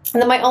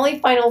then my only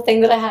final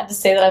thing that I had to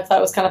say that I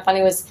thought was kind of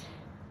funny was,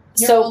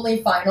 Your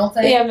only final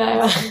thing? Yeah,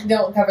 no.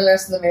 Don't cover the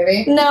rest of the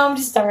movie? No, I'm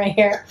just done right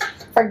here.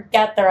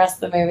 Forget the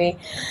rest of the movie.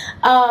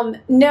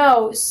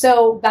 No,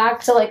 so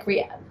back to like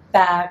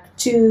back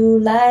to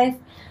life,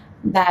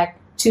 back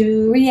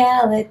to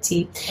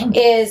reality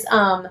is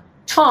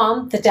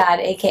Tom, the dad,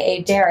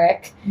 aka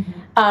Derek,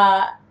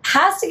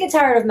 has to get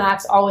tired of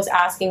Max always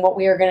asking what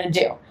we are going to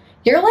do.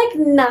 You're like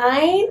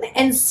 9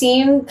 and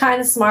seem kind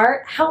of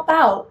smart. How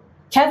about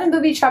Kevin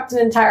booby trapped an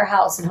entire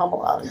house in Home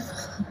Alone?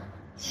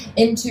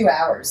 In 2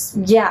 hours.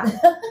 Yeah.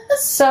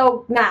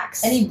 So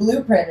Max, And he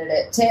blueprinted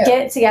it too.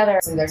 get it together.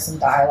 So there's some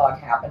dialogue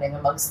happening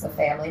amongst the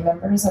family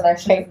members, and I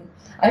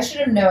should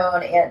have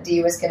known Aunt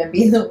Dee was going to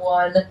be the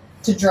one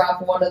to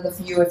drop one of the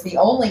few, if the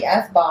only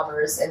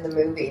F-bombers in the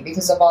movie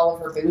because of all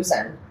of her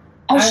boozing.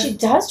 Oh, she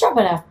does drop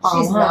an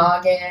F-bomb, She's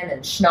noggin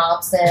and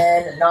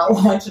schnapsing and not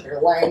watching her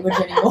language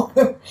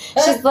anymore.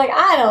 She's like,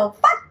 I don't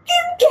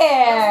fucking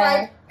care. I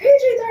was like,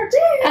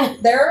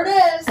 PG-13. There it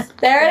is.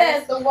 There it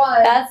There's is. the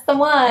one. That's the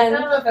I don't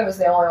one. know if it was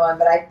the only one,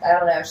 but I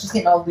don't know. She's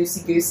getting all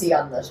loosey-goosey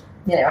on the,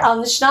 On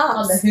the schnapps.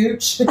 on the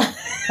hooch.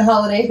 The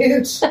holiday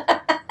hooch.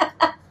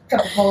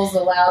 Couple bowls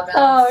of loud mouth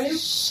Oh, soup.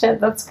 shit,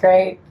 that's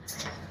great.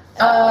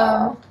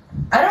 I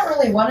don't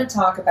really want to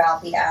talk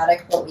about the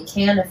attic, but we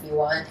can if you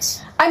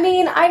want. I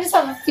mean, I just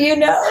have a few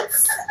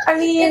notes. I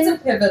mean, It's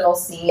a pivotal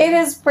scene. it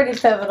is pretty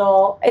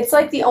pivotal. It's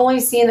like the only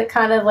scene that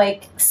kind of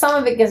like, some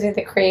of it gives me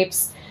the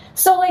creeps.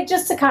 So, like,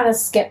 just to kind of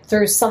skip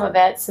through some of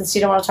it, since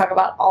you don't want to talk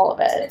about all of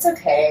it. It's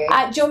okay. Do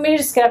you want me to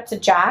just get up to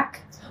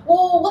Jack?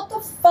 Well, what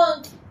the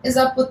funk is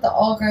up with the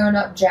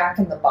all-grown-up Jack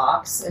in the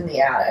Box in the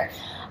attic?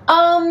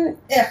 Ugh.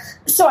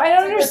 So I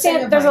don't It's like the thing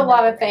understand. of There's a mind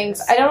lot of that things.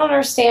 things. I don't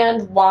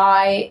understand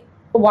why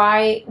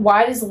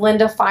does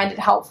Linda find it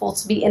helpful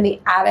to be in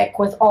the attic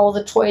with all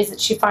the toys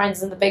that she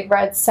finds in the big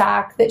red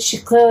sack that she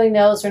clearly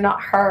knows are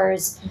not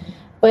hers?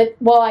 But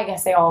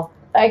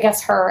I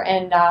guess her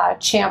and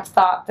Champ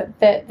thought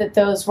that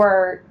those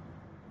were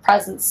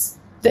presents.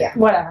 Yeah.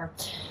 Whatever.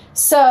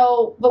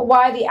 So, but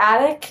why the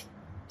attic?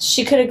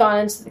 She could have gone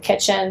into the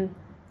kitchen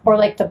or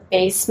like the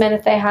basement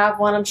if they have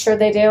one. I'm sure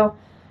they do.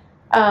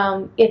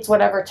 It's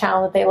whatever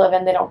town that they live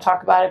in. They don't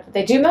talk about it, but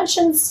they do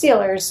mention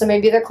Steelers, so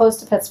maybe they're close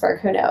to Pittsburgh.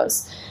 Who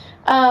knows?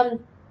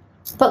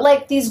 But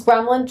like these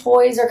gremlin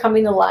toys are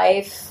coming to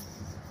life,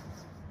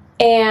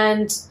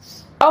 and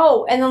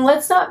then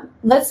let's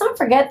not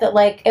forget that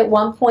like at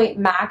one point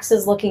Max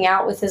is looking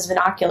out with his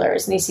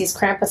binoculars and he sees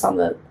Krampus on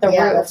the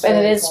Yeah, roof, that's and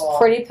really it is cool.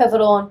 pretty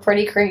pivotal and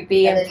pretty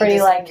creepy and then he pretty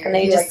just- and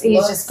then he, he's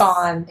looks, just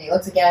gone. and he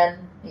looks again.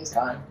 He's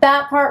gone.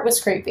 That part was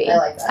creepy. I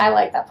like that. I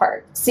like that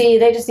part. See,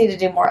 they just need to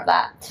do more of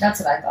that. That's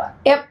what I thought.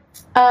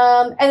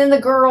 And then the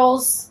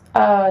girls,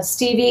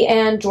 Stevie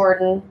and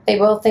Jordan, they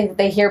both think that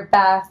they hear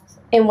Beth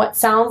in what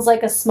sounds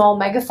like a small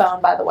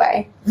megaphone, by the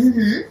way.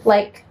 Mm-hmm.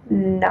 Like,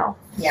 no,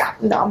 Yeah.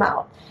 I'm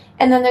out.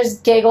 And then there's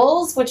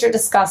giggles, which are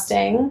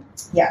disgusting.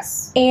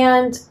 Yes.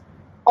 And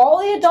all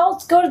the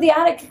adults go to the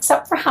attic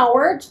except for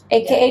Howard,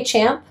 a.k.a.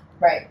 Champ.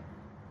 Right.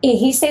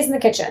 He stays in the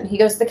kitchen. He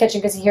goes to the kitchen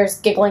because he hears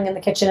giggling in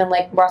the kitchen and,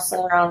 like,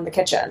 rustling around in the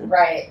kitchen.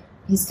 Right.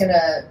 He's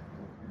gonna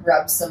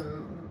rub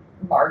some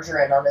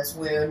margarine on his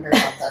wound or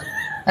something.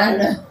 I don't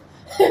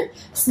know.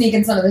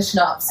 Sneaking some of the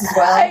schnapps as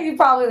well.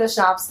 Probably the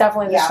schnapps.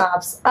 Definitely the Yeah.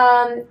 schnapps.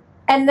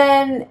 And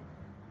then,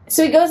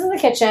 so he goes in the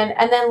kitchen,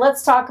 and then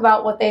let's talk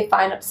about what they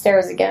find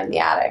upstairs again in the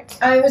attic.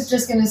 I was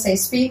just gonna say,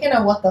 speaking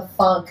of what the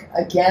funk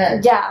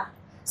again. Yeah.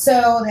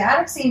 So the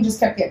attic scene just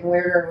kept getting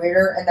weirder and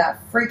weirder, and that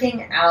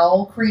freaking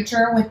owl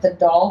creature with the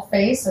doll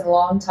face and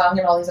long tongue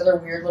and all these other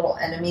weird little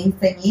enemy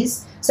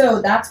thingies.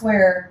 So that's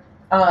where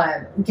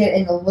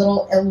getting a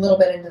little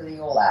bit into the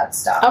Yule Lad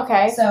stuff.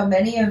 Okay. So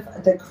many of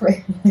the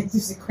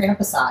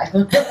Krampusai.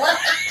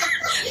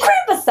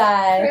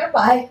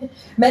 Krampusai.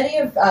 Many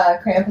of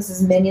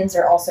Krampus's minions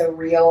are also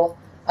real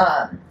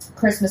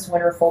Christmas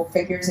winter folk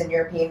figures in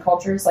European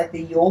cultures, like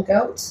the Yule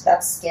goat.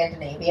 That's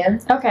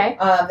Scandinavian. Okay.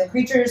 The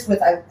creatures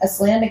with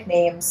Icelandic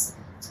names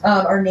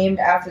are named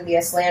after the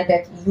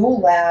Icelandic Yule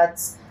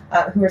lads,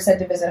 who are said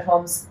to visit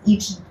homes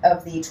each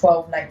of the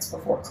 12 nights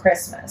before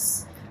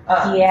Christmas.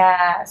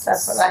 Yes,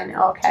 that's what I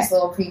know. Okay. Just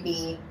little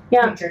creepy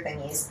creature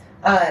thingies.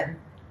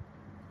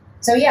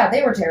 So yeah,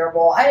 they were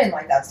terrible. I didn't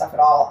like that stuff at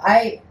all.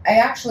 I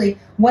actually,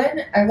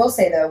 I will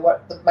say though,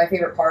 my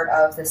favorite part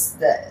of the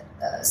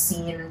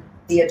scene,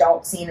 the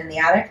adult scene in the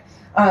attic,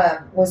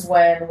 was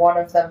when one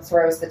of them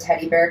throws the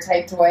teddy bear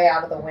type toy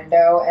out of the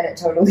window, and it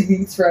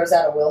totally throws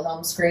out a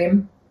Wilhelm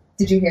scream.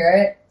 Did you hear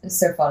it? It's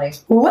so funny.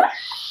 What?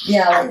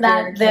 Yeah,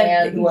 like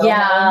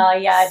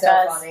it so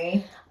does.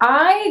 Funny.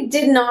 I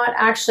did not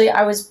actually.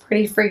 I was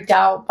pretty freaked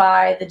out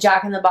by the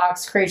Jack in the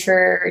Box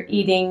creature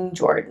eating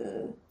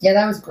Jordan. Yeah,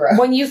 that was gross.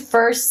 When you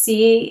first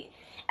see,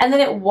 and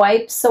then it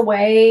wipes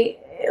away,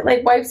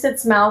 like wipes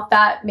its mouth.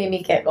 That made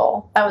me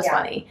giggle. That was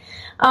funny.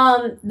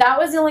 That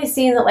was the only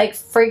scene that like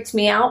freaked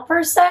me out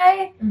per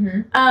se.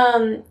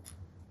 Mm-hmm.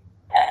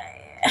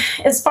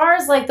 As far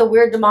as like the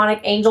weird demonic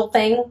angel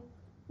thing.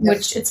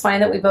 Which it's funny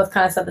that we both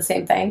kind of said the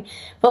same thing.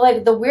 But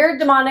like the weird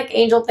demonic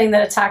angel thing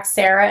that attacks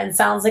Sarah and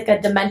sounds like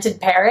a demented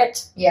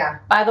parrot. Yeah.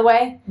 By the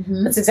way.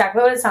 Mm-hmm. That's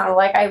exactly what it sounded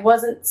like. I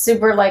wasn't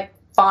super like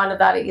fond of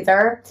that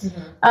either.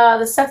 Mm-hmm.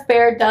 The stuffed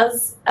bear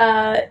does,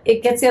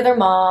 it gets the other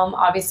mom.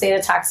 Obviously it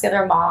attacks the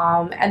other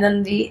mom. And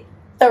then the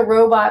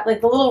robot,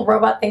 like the little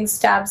robot thing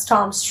stabs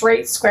Tom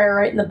straight square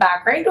right in the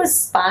back. Right to his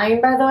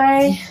spine, by the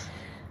way.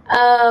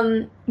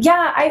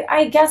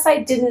 I guess I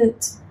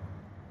didn't...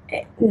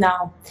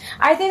 No.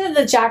 I think that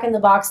the Jack in the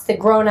Box, the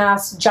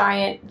grown-ass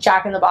giant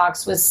Jack in the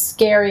Box, was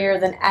scarier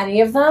than any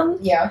of them.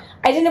 Yeah.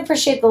 I didn't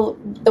appreciate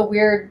the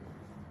weird,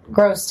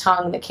 gross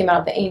tongue that came out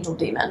of the angel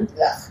demon.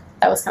 Yeah.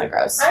 That was kind of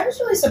gross. I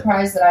was really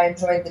surprised that I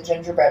enjoyed the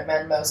gingerbread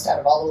men most out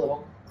of all the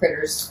little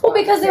critters. Well,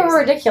 because they were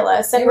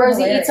ridiculous, and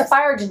Rosie eats a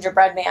fire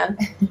gingerbread man.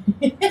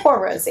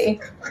 Poor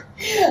Rosie.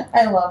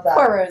 I love that.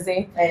 Poor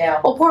Rosie. I know.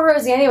 Well, poor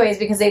Rosie anyways,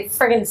 because they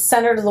friggin'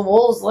 sent her to the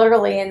wolves,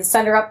 literally, and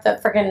sent her up the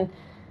friggin'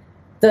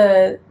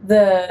 the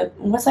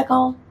what's that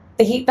called?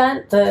 The heat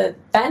vent? The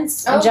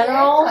vents in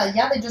general?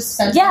 Yeah, they just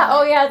sent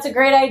her. It's a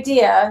great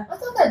idea. I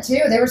thought that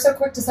too. They were so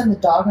quick to send the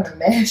dog on a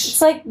mission. It's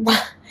like...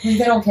 They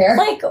don't care.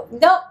 Like,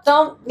 nope,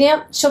 don't,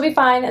 yep, she'll be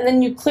fine. And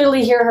then you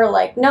clearly hear her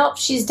like, nope,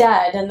 she's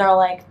dead. And they're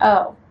like,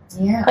 oh.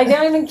 Yeah. Like, they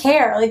don't even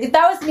care. Like, if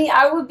that was me,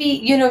 I would be,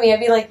 you know me,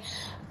 I'd be like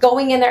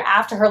going in there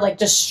after her, like,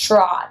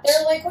 distraught.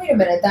 They're like, wait a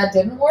minute, that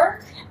didn't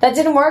work? That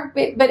didn't work,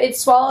 but it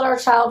swallowed our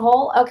child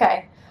whole?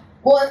 Okay.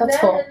 Well, and That's then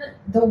cool.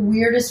 The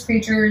weirdest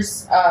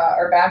creatures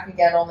are back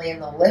again only in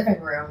the living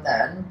room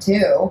then,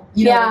 too.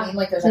 You know what I mean?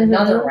 Like, there's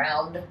another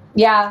round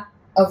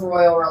of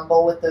Royal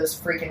Rumble with those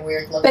freaking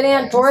weird living But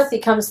Aunt things. Dorothy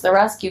comes to the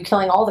rescue,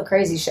 killing all the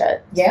crazy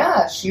shit.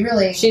 Yeah, she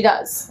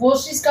does. Well,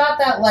 she's got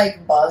that,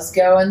 like, buzz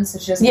going, so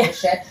she doesn't give a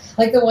shit.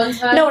 Like, the one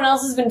time... No one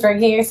else has been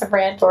drinking except for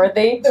Aunt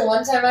Dorothy. The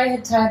one time I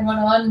had tied one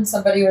on and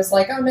somebody was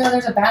like, oh, no,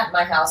 there's a bat in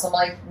my house. I'm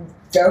like...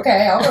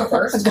 Okay, I'll go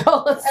first.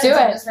 Let's do it.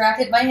 I had this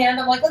racket in my hand.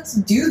 I'm like, let's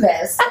do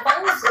this.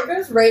 If it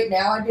was right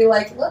now, I'd be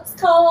like, let's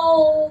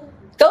call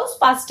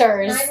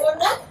Ghostbusters.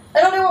 911.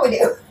 I don't know what we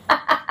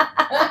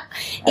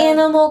do.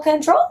 Animal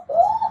control.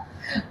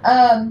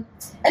 And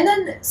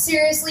then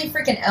seriously,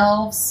 freaking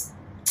elves.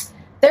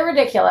 They're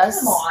ridiculous.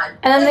 Come on.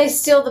 And then they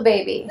steal the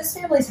baby. This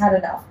family's had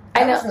enough.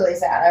 I know. That was really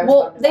sad.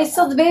 Well, they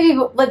steal the baby,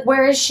 but like,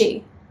 where is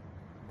she?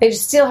 They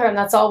just steal her, and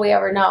that's all we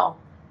ever know.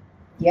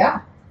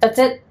 Yeah. That's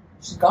it.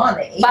 She's gone.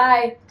 They ate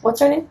Bye.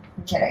 What's her name?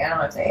 I'm kidding. I don't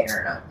know if they ate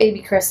her or not.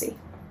 Baby Chrissy.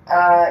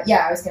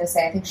 Yeah, I was going to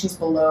say, I think she's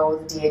below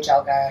the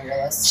DHL guy on your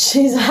list.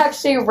 She's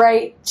actually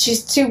right.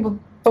 She's two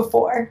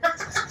before.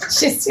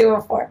 She's two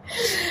before.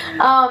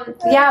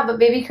 Yeah, but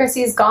baby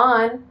Chrissy's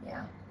gone.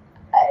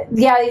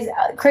 Yeah. These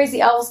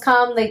crazy elves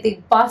come. Like, they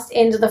bust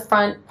into the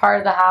front part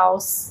of the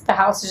house. The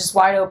house is just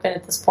wide open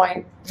at this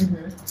point.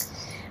 Mm-hmm.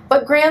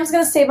 But Graham's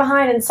going to stay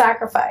behind and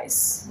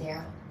sacrifice.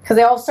 Yeah. Because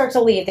they all start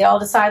to leave. They all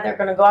decide they're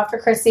going to go after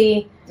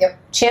Chrissy.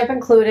 Yep. Champ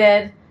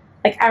included.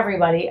 Like,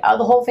 everybody.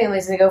 The whole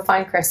family's going to go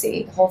find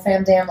Chrissy. The whole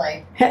fam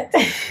family.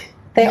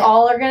 They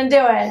all are going to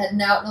do it.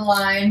 Heading out in a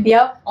line.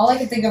 Yep. All I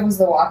could think of was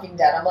The Walking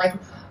Dead. I'm like,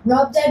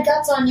 rub dead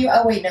guts on you.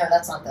 Oh, wait, no,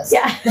 that's not this.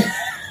 Yeah.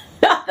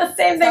 Not the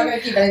same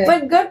thing.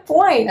 But good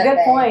point. Good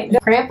point.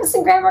 Krampus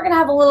and Grandma are going to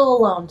have a little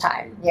alone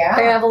time. Yeah.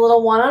 They're going to have a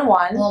little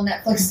one-on-one. A little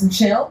Netflix and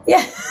chill.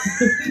 Yeah.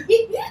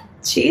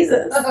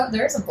 Jesus.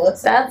 There's a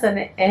blitz. That's an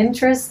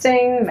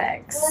interesting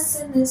mix.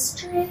 What's in this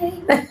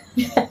drink?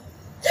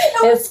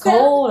 It's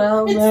cold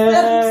out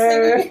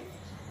there.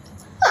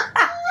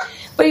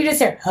 But you just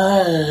hear,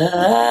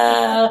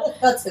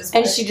 That's his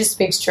and voice. she just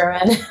speaks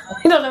German.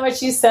 I don't know what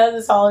she says.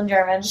 It's all in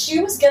German.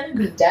 She was going to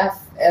be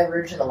deaf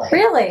originally.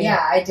 Really?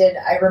 Yeah, I did.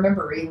 I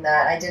remember reading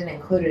that. I didn't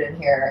include it in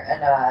here,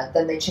 and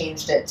then they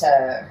changed it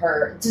to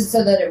her just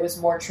so that it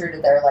was more true to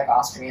their like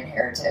Austrian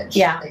heritage.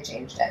 Yeah. They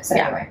changed it. So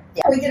Yeah. anyway,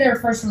 yeah, we get our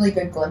first really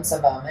good glimpse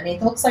of him, and he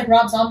looks like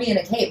Rob Zombie in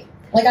a cape.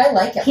 Like I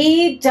like him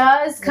He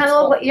does kind of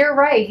cool. look like, you're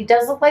right. He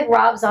does look like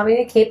Rob Zombie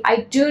in a cape.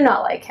 I do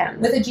not like him.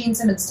 with a Gene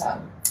Simmons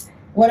tongue.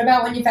 What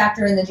about when you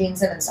factor in the Gene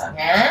Simmons tongue?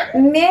 Huh?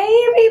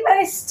 Maybe, but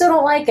I still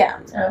don't like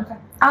him.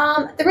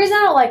 Oh, okay. The reason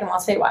I don't like him, I'll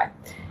tell you why.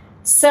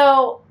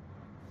 So,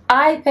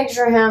 I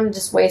picture him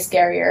just way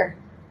scarier.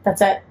 That's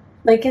it.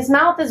 Like, his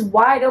mouth is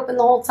wide open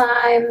the whole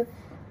time.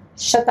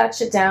 Shut that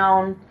shit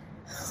down.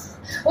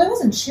 Well, he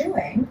wasn't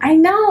chewing. I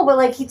know, but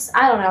like,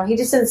 I don't know. He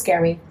just didn't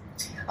scare me.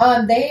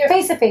 They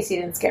Face to face, he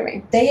didn't scare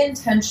me. they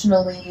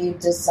intentionally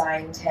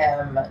designed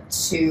him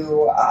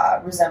to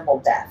resemble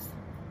death,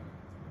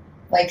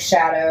 like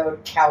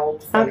shadowed,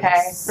 cowled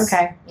face.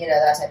 Okay. You know,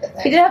 that type of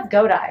thing. He did have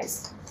goat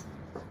eyes.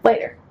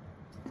 Later.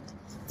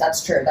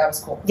 That's true. That was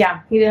cool. Yeah,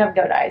 he did have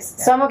goat eyes.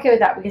 So I'm okay with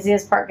that because he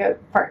is part goat,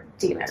 part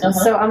demon. Uh-huh.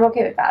 So I'm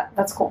okay with that.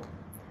 That's cool.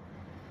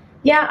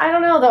 Yeah, I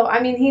don't know though.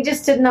 I mean, he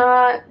just did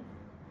not.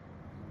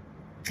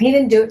 He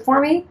didn't do it for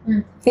me.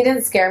 Mm. He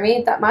didn't scare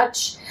me that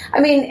much. I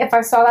mean, if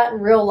I saw that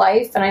in real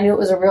life and I knew it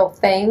was a real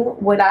thing,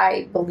 would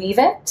I believe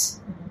it?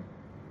 Mm-hmm.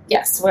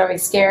 Yes. Would I be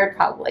scared?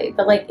 Probably.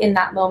 But like in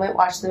that moment,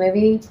 watching the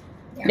movie,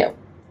 You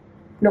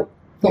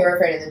were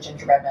afraid of the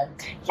gingerbread man.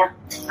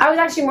 I was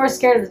actually more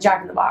scared of the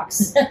Jack in the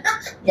Box.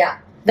 Yeah.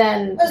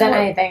 Than was more-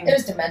 anything. It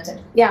was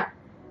demented.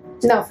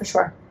 No, for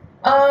sure.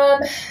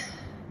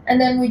 And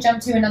then we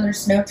jumped to another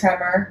snow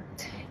tremor.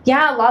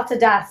 Yeah, lots of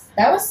death.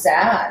 That was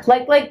sad.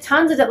 Like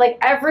tons of death. Like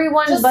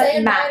everyone Just but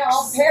saying Max. bye to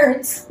all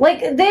parents. Like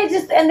they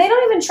just and they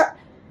don't even try.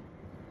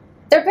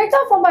 They're picked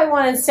off one by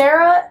one, and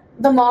Sarah,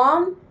 the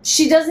mom,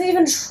 she doesn't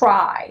even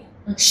try.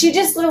 She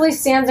just literally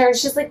stands there and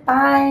she's like,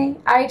 "Bye.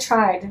 I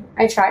tried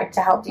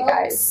to help you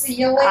guys. See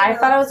you later. I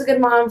thought I was a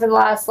good mom for the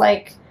last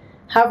like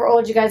however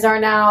old you guys are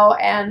now,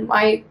 and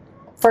my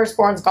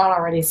firstborn's gone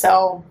already.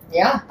 So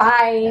Yeah.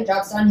 bye." My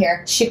job's done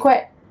here. She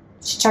quit.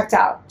 She checked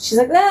out. She's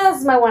like, "This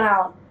is my one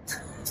out."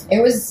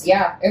 It was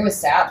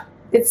sad.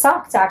 It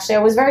sucked, actually. I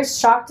was very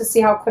shocked to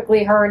see how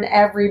quickly her and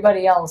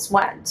everybody else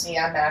went.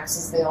 Yeah, Max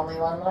is the only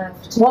one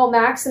left. Well,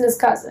 Max and his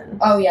cousin.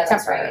 Oh yeah,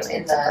 that's right. Temporarily.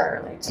 In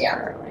the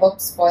Temporarily.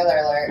 Oops, spoiler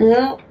alert.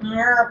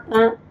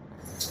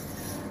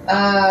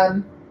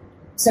 Mm-hmm.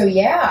 So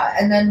yeah,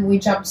 and then we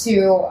jumped to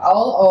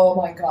oh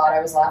my god, I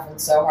was laughing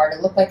so hard.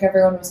 It looked like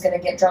everyone was gonna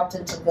get dropped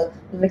into the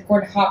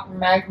liquid hot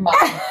magma.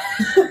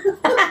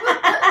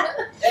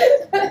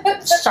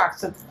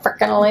 Shocked with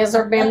freaking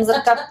laser beams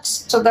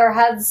attached to their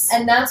heads.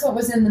 And that's what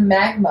was in the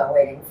magma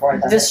waiting for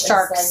them. The It was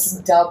sharks.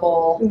 like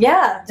double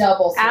Yeah,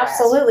 threat.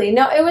 absolutely.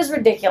 No, it was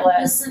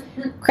ridiculous.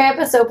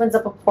 Krampus opens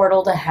up a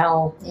portal to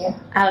hell Yeah.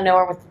 out of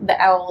nowhere with the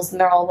owls, and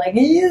they're all like,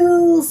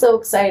 "Ew," so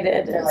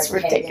excited. They're It's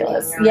like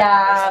ridiculous. hanging around or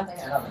Yeah. something,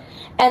 I don't know.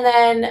 And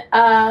then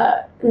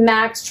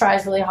Max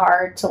tries really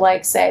hard to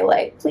like say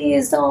like,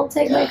 "Please don't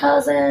take my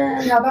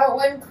cousin." How about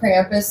when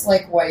Krampus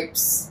like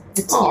wipes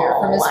the tear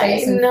from his Oh,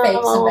 face I and know. fakes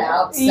him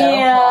out so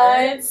yeah,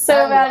 hard? it's so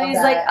I bad. love He's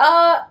that. like,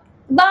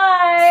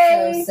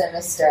 bye. So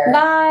sinister.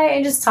 Bye,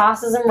 and just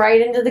tosses him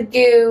right into the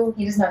goo.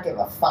 He does not give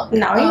a fuck.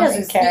 No, he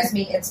doesn't care. Excuse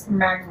me, it's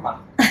magma.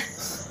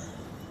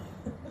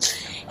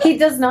 He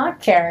does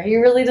not care. He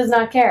really does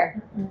not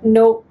care. Mm-mm.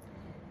 Nope.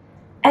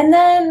 And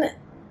then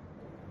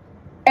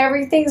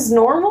everything's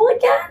normal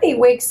again. He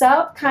wakes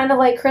up kind of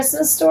like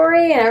Christmas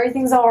Story, and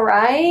everything's all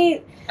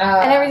right.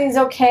 And everything's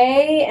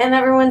okay, and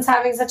everyone's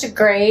having such a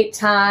great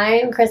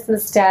time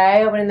Christmas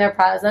Day, opening their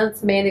presents,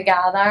 being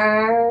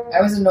together.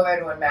 I was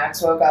annoyed when Max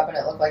woke up and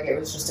it looked like it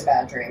was just a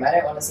bad dream. I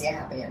didn't want to see a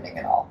happy ending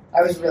at all.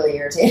 I was really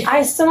irritated.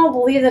 I still don't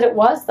believe that it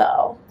was,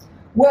 though.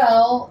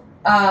 Well,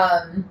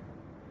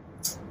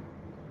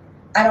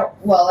 I don't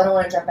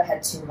want to jump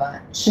ahead too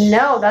much.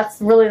 No, that's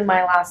really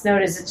my last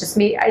note. Is it just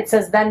me? It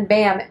says, then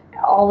bam,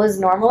 all is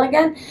normal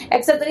again.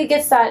 Except that he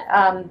gets that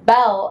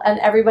bell, and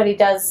everybody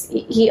does.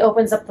 He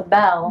opens up the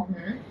bell,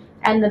 Mhm.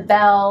 and the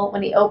bell,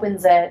 when he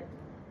opens it,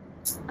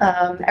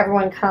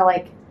 everyone kind of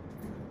like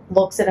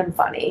looks at him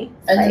funny.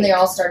 And then Like, they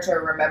all start to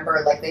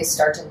remember, like, they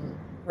start to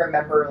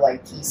remember,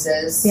 like,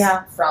 pieces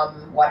Yeah.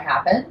 from what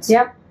happened.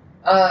 Yep.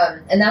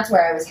 And that's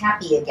where I was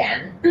happy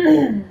again.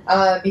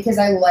 Because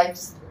I liked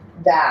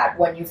that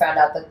when you found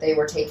out that they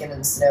were taken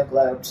and snow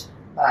globed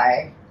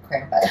by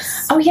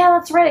Krampus. Oh yeah,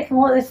 that's right. I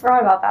completely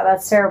forgot about that.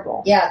 That's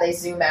terrible. Yeah, they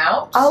zoom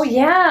out. Oh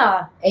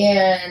yeah.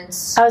 And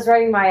I was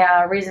writing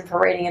my reason for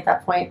rating at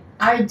that point.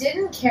 I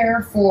didn't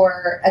care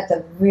for at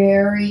the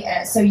very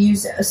end. So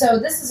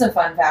this is a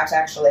fun fact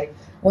actually.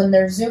 When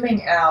they're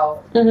zooming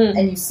out Mm-hmm.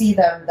 and you see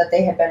them that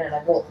they had been in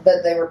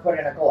that they were put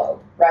in a globe,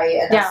 right?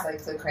 And that's like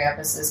the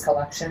Krampus's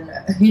collection,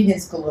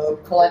 his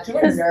globe collection.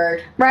 What a nerd!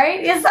 Right?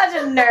 He's such a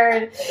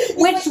nerd.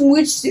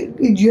 Which do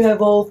you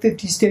have all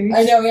 50 states?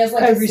 I know he has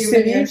like Every a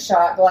souvenir city.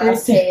 shot glass Every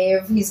city.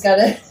 cave. He's got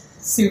a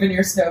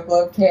souvenir snow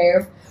globe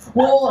cave.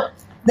 Well,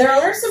 There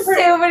were some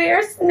pretty...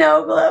 Souvenir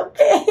snow globe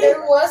case.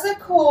 There was a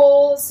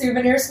cool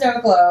souvenir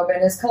snow globe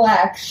in his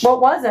collection.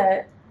 What was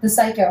it? The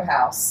Psycho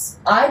House.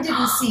 I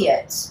didn't see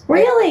it.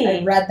 Really?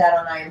 I read that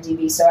on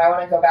IMDb, so I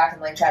want to go back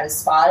and like try to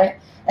spot it.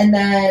 And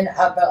then,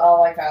 but I'll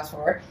like fast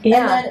forward.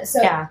 Yeah. And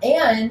then,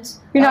 and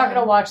you're not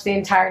going to watch the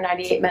entire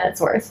 98 minutes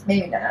worth.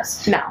 Maybe not.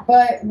 No.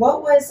 But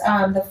what was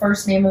the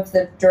first name of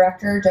the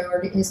director?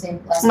 Doherty. His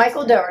name.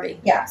 Michael Dougherty.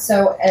 Yeah.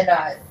 So and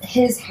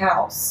his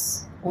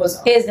house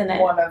was Isn't it?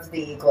 One of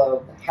the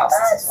Globe houses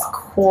That's as well.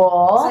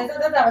 cool. So I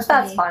thought that was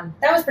That's fun.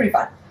 That was pretty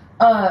fun.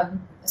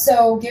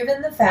 So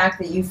given the fact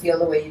that you feel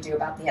the way you do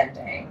about the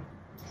ending.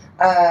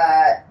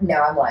 No,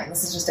 I'm lying.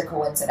 This is just a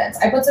coincidence.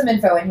 I put some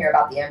info in here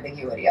about the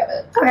ambiguity of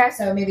it. Okay.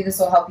 So maybe this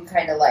will help you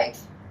kind of like...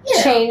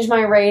 change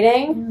my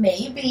rating?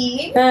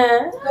 Maybe.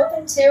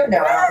 Hoping to.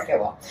 No, I don't think it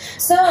will.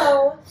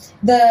 So,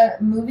 the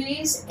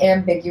movie's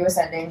ambiguous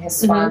ending has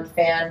spawned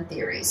fan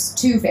theories.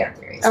 2 fan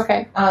theories.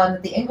 Okay.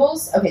 The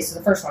Ingalls... Okay, so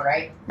the first one,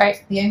 right?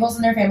 Right. The Ingalls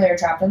and their family are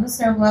trapped in the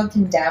snow globe,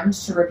 condemned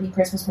to repeat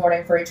Christmas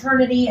morning for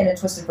eternity in a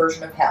twisted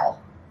version of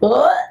hell.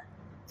 What?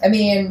 I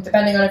mean,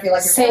 depending on if you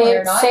like your family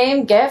or not.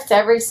 Same gift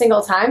every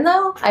single time,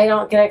 though? I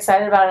don't get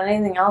excited about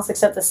anything else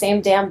except the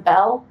same damn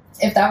bell.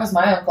 If that was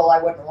my uncle, I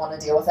wouldn't want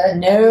to deal with it.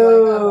 No. I'd be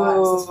like, oh, what,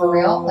 is this for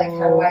real? Like,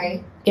 how do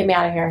I... Get me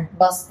out of here.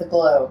 Bust the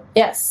globe.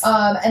 Yes.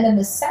 And then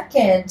the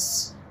second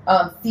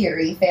fan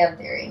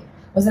theory,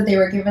 was that they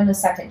were given a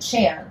second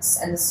chance,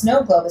 and the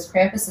snow globe is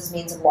Krampus's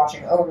means of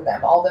watching over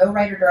them. Although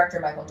writer-director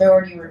Michael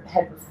Dougherty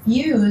had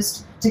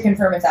refused to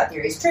confirm if that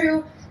theory is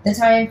true, the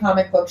tie-in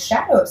comic book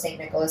Shadow of St.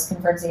 Nicholas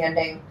confirms the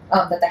ending,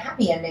 that the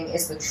happy ending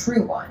is the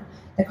true one.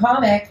 The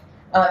comic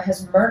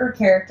has murdered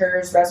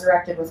characters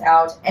resurrected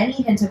without any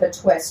hint of a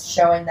twist,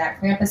 showing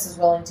that Krampus is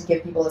willing to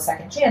give people a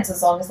second chance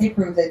as long as they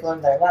prove they've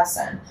learned their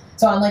lesson.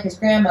 So unlike his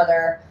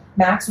grandmother,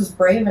 Max was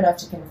brave enough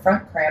to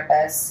confront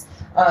Krampus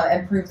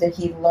and prove that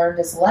he'd learned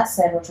his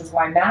lesson, which was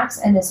why Max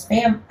and his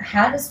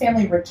had his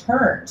family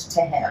returned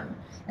to him,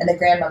 and the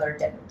grandmother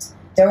didn't.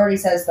 Dougherty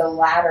says the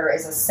latter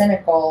is a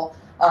cynical,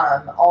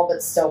 all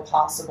but still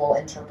possible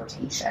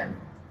interpretation.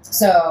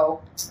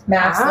 So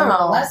Max learned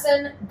the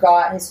lesson,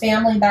 got his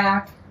family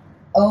back.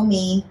 Oh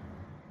me,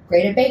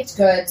 great at baked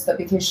goods, but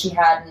because she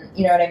hadn't,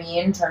 you know what I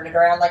mean, turned it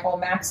around like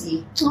old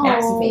Maxi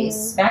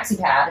face, Maxi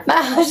Pad.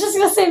 I was just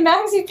gonna say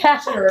Maxi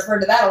Pad. Should have referred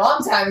to that a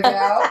long time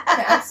ago.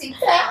 Maxi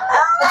Pad.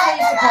 That's what I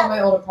used to call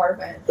my old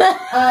apartment.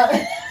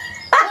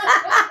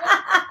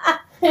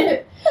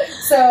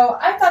 So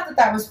I thought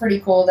that was pretty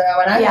cool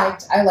though, and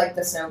I liked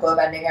the snow globe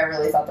ending. I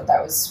really thought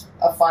that was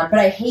a fun, but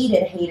I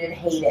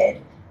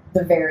hated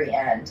the very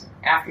end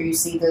after you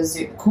see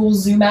the cool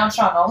zoom out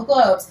shot on all the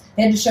globes.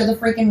 They had to show the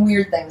freaking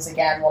weird things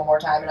again one more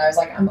time, and I was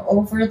like, I'm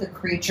over the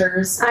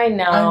creatures. I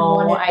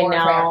know.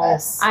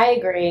 Krampus. I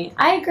agree.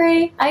 I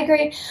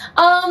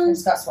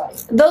just got sweaty.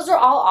 Those are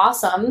all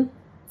awesome.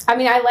 I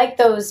mean, I like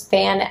those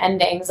fan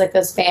endings, like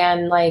those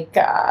fan, like,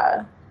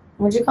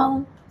 what'd you call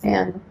them?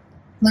 Fan.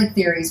 Like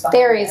theories behind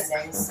theories. The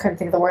endings. I couldn't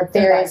think of the word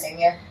theories.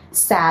 Yeah.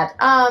 Sad.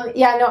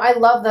 Yeah, no, I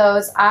love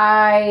those.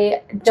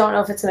 I don't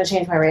know if it's going to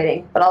change my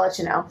rating, but I'll let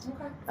you know.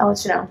 Okay. I'll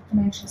let you know. I'm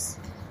anxious.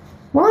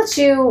 We'll let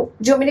you...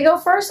 Do you want me to go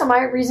first on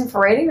my reason for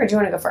rating, or do you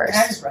want to go first?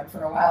 I just read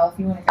for a while. If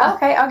you want to go.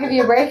 Okay, I'll give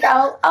you a break.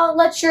 I'll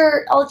let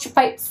your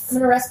pipes. I'm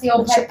gonna rest the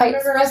old pipe. I'm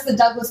gonna rest the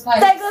Douglas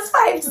pipes. Douglas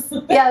pipes.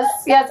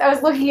 yes. I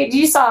was looking at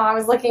you. Saw. I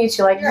was looking at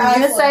you like you're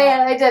gonna say it.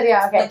 I did.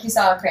 Yeah. Okay. Like you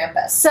saw a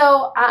Krampus.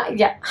 So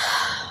yeah,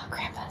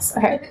 Krampus.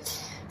 Okay.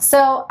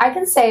 So I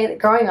can say that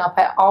growing up,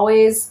 I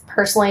always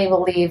personally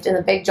believed in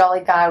the big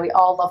jolly guy we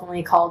all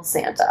lovingly called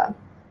Santa.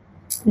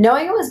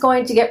 Knowing I was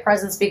going to get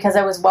presents because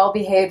I was well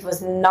behaved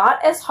was not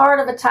as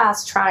hard of a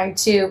task trying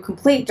to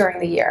complete during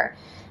the year,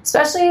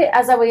 especially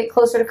as I would get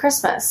closer to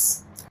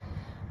Christmas.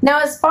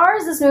 Now, as far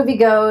as this movie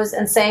goes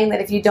and saying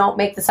that if you don't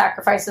make the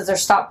sacrifices or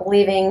stop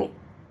believing...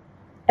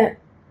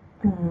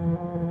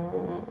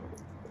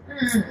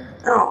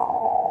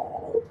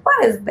 Oh,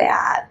 what is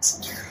that?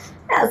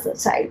 That's a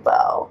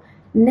typo.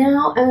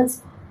 Now,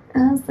 as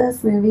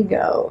this movie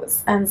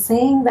goes, and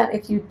saying that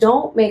if you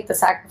don't make the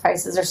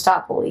sacrifices or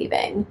stop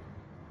believing,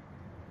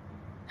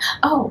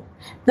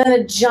 then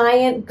a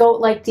giant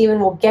goat-like demon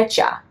will get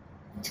ya.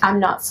 I'm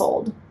not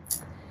sold.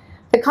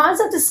 The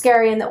concept is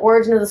scary and the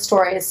origin of the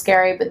story is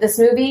scary, but this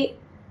movie,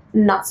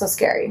 not so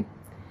scary.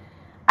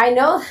 I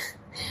know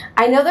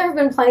there have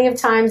been plenty of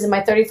times in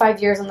my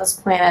 35 years on this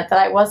planet that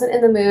I wasn't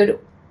in the mood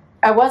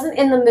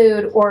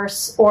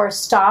or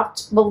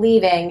stopped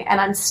believing,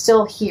 and I'm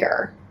still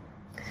here.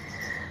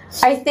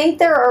 I think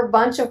there are a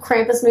bunch of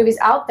Krampus movies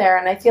out there,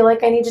 and I feel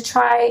like I need to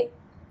try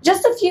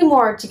just a few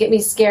more to get me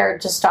scared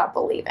to stop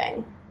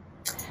believing.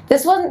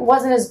 This one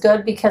wasn't as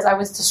good because I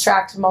was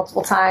distracted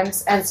multiple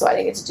times, and so I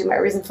didn't get to do my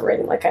reason for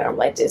rating like I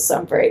normally do, so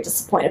I'm very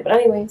disappointed. But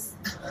anyways,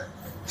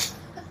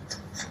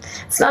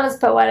 it's not as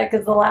poetic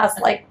as the last,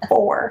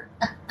 4.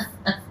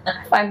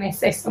 If I may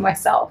say so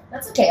myself.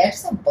 That's okay. I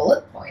just have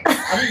bullet points.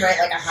 I didn't write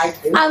a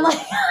haiku. I'm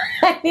like,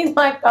 I need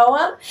my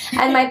poem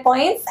and my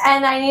points,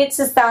 and I need it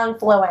to sound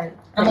fluent.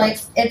 I'm like,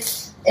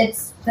 it's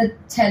the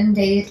 10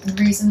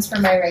 reasons for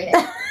my rating.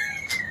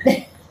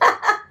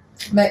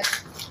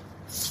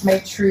 My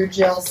true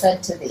Jill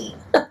said to thee.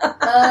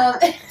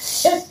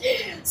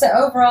 So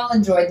overall,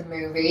 enjoyed the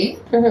movie.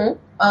 Mm-hmm.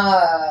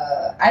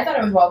 I thought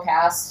it was well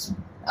cast.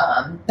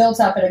 Built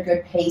up at a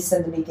good pace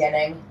in the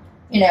beginning,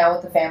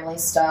 with the family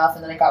stuff,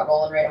 and then it got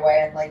rolling right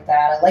away. I like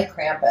that. I like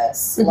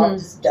Krampus. Mm-hmm. Loved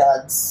his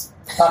duds.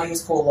 Thought he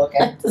was cool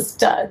looking. The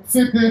studs.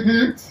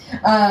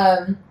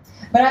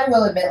 But I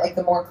will admit, like,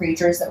 the more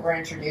creatures that were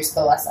introduced,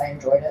 the less I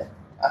enjoyed it.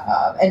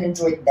 And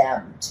enjoyed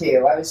them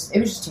too. It was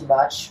just too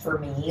much for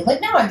me. Like,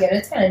 now I get it.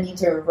 It's kind of neat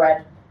to have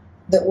read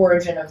the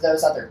origin of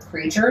those other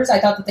creatures. I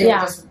thought that they were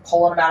just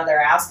pulling them out of their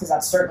ass, because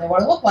that's certainly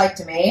what it looked like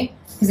to me.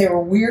 Because they were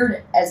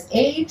weird as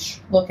age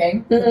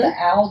looking, with the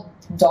owl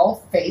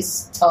doll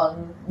face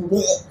tongue.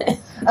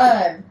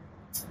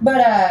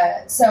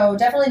 So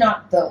definitely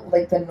not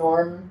the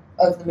norm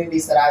of the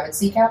movies that I would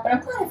seek out. But I'm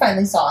glad I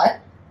finally saw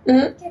it.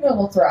 Mm-hmm. Gave it a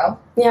little throw.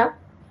 Yeah.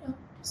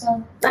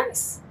 So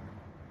nice.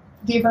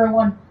 Gave her a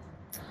 1.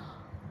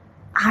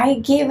 I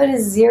gave it a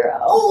 0.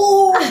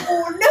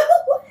 Oh,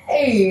 no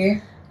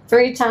way!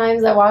 3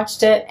 times I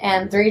watched it,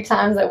 and 3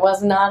 times I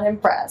was not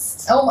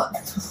impressed. Oh my!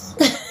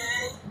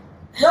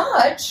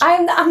 Much.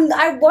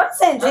 I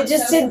wasn't. I'm so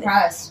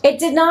surprised. It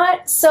did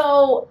not.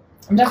 So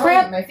I'm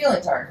definitely my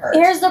feelings aren't hurt.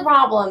 Here's the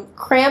problem.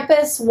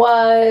 Krampus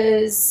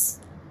was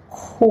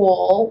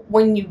cool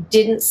when you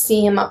didn't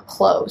see him up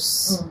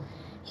close. Mm.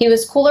 He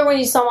was cooler when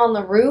you saw him on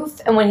the roof,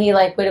 and when he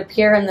would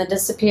appear and then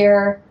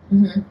disappear.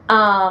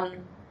 Mm-hmm.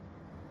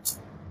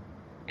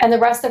 And the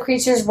rest of the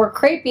creatures were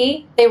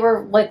creepy. They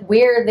were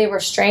weird. They were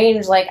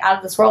strange, out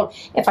of this world.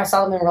 If I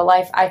saw them in real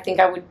life, I think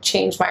I would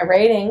change my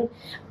rating.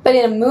 But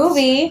in a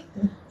movie,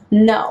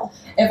 no.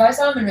 If I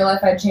saw them in real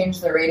life, I'd change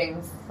the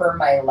rating for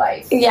my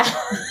life. Yeah.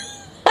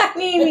 I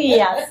mean,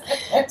 yes.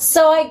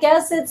 So I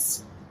guess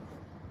it's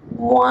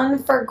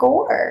 1 for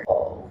gore.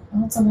 Oh,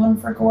 it's a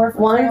 1 for gore.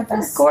 1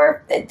 for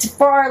gore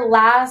for our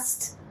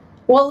last.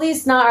 Well, at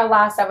least not our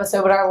last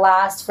episode, but our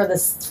last for the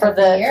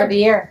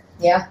year.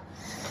 Yeah.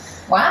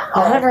 Wow.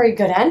 Not a very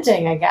good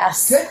ending, I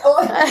guess. Good.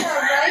 Oh, yeah,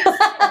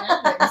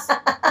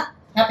 right.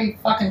 Happy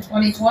fucking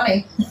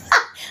 2020.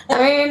 I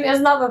mean,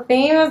 isn't that the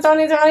theme of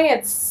 2020?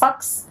 It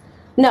sucks.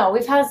 No,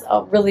 we've had a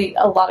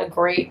lot of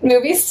great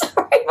movies. Sorry,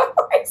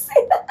 before I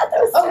say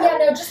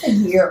that. Just the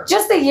year.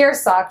 Just the year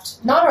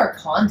sucked. Not our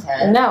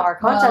content. No, our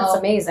content's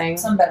amazing.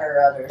 Some better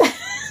or others.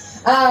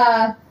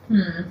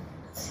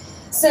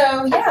 So,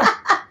 yeah.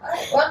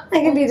 Right, well,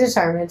 I can be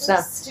determined.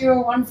 Let's do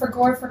a 1 for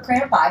gore for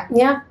Crampi.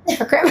 Yeah,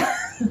 for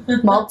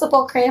Krampus.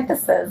 Multiple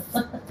Krampuses.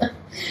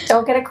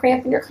 Don't get a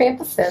cramp in your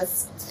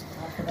Krampuses.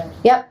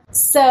 Yep.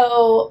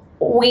 So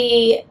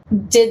we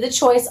did the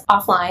choice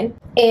offline,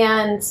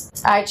 and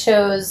I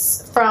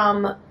chose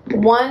from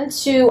 1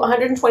 to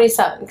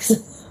 127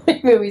 because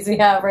movies we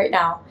have right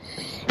now.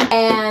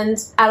 And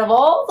out of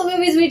all the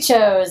movies we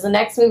chose, the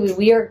next movie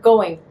we are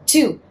going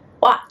to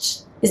watch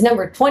is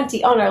number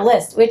 20 on our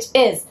list, which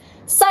is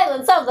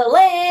Silence of the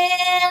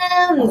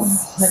Lambs.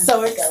 Oh, I'm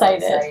so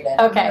excited. Okay.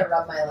 I'm going to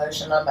rub my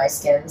lotion on my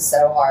skin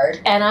so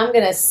hard. And I'm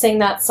going to sing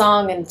that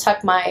song and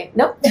tuck my...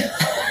 Nope.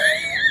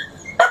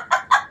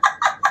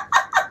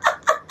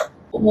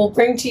 We'll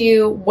bring to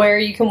you where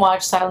you can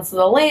watch Silence of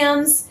the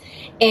Lambs,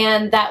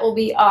 and that will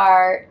be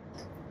our...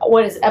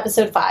 What is it?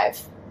 Episode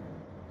 5?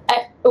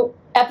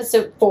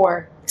 Episode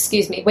 4.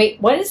 Excuse me. Wait,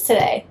 what is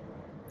today?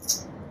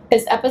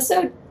 Is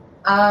episode...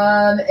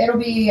 It'll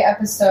be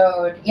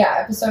episode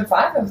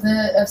 5 of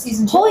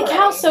season 2. Holy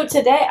cow, so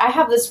today, I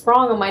have this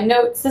wrong on my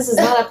notes. This is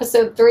not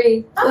episode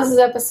 3. This is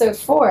episode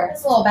 4.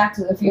 It's a little Back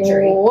to the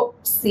Future.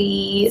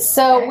 Whoopsie.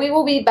 So Okay. we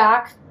will be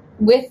back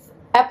with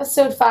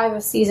episode 5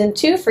 of season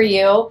 2 for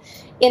you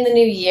in the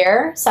new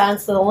year.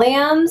 Silence of the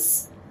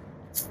Lambs.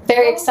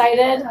 Very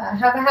excited. Yeah.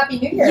 Have a happy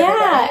new year.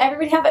 Yeah,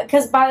 everybody have it,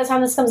 because by the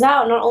time this comes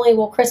out, not only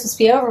will Christmas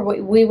be over,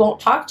 but we won't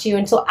talk to you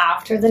until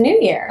after the new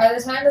year. By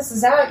the time this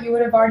is out, you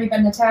would have already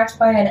been attacked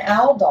by an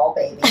owl doll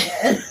baby.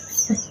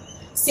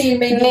 See,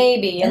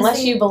 maybe,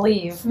 unless you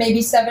believe.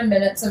 Maybe 7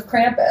 minutes of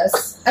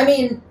Krampus. I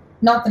mean,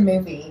 not the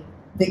movie,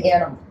 the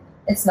animal.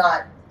 It's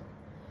not.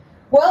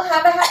 Well,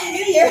 have a happy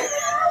new year.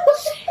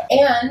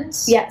 And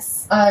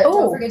yes.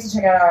 Don't forget to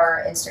check out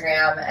our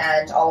Instagram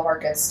and all of our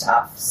good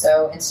stuff.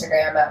 So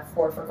Instagram at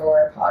 4 for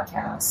Gore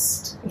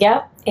Podcast.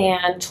 Yep.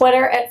 And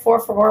Twitter at 4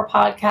 for Gore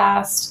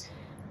Podcast.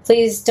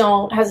 Please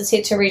don't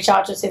hesitate to reach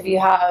out to us if you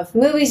have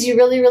movies you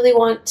really, really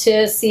want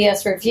to see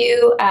us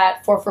review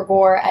at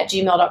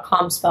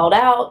 4forgore@gmail.com spelled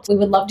out. We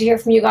would love to hear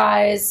from you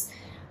guys.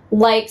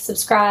 Like,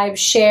 subscribe,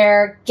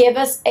 share, give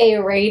us a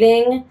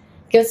rating.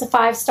 Give us a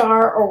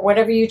 5-star or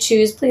whatever you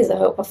choose. Please, I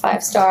hope a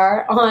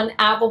 5-star on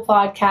Apple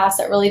Podcasts.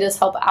 That really does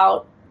help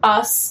out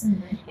us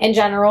in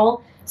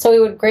general. So we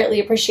would greatly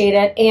appreciate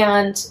it.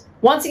 And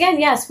once again,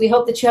 yes, we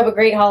hope that you have a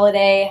great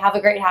holiday. Have a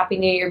great Happy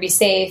New Year. Be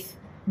safe.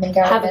 Make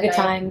out have at a good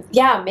midnight. time.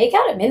 Yeah, make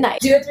out at midnight.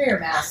 Do it through your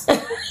mask.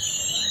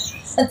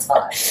 That's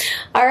fine.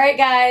 All right,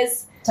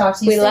 guys. Talk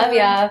to you We soon. love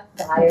ya.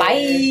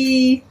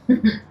 Bye.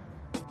 Bye.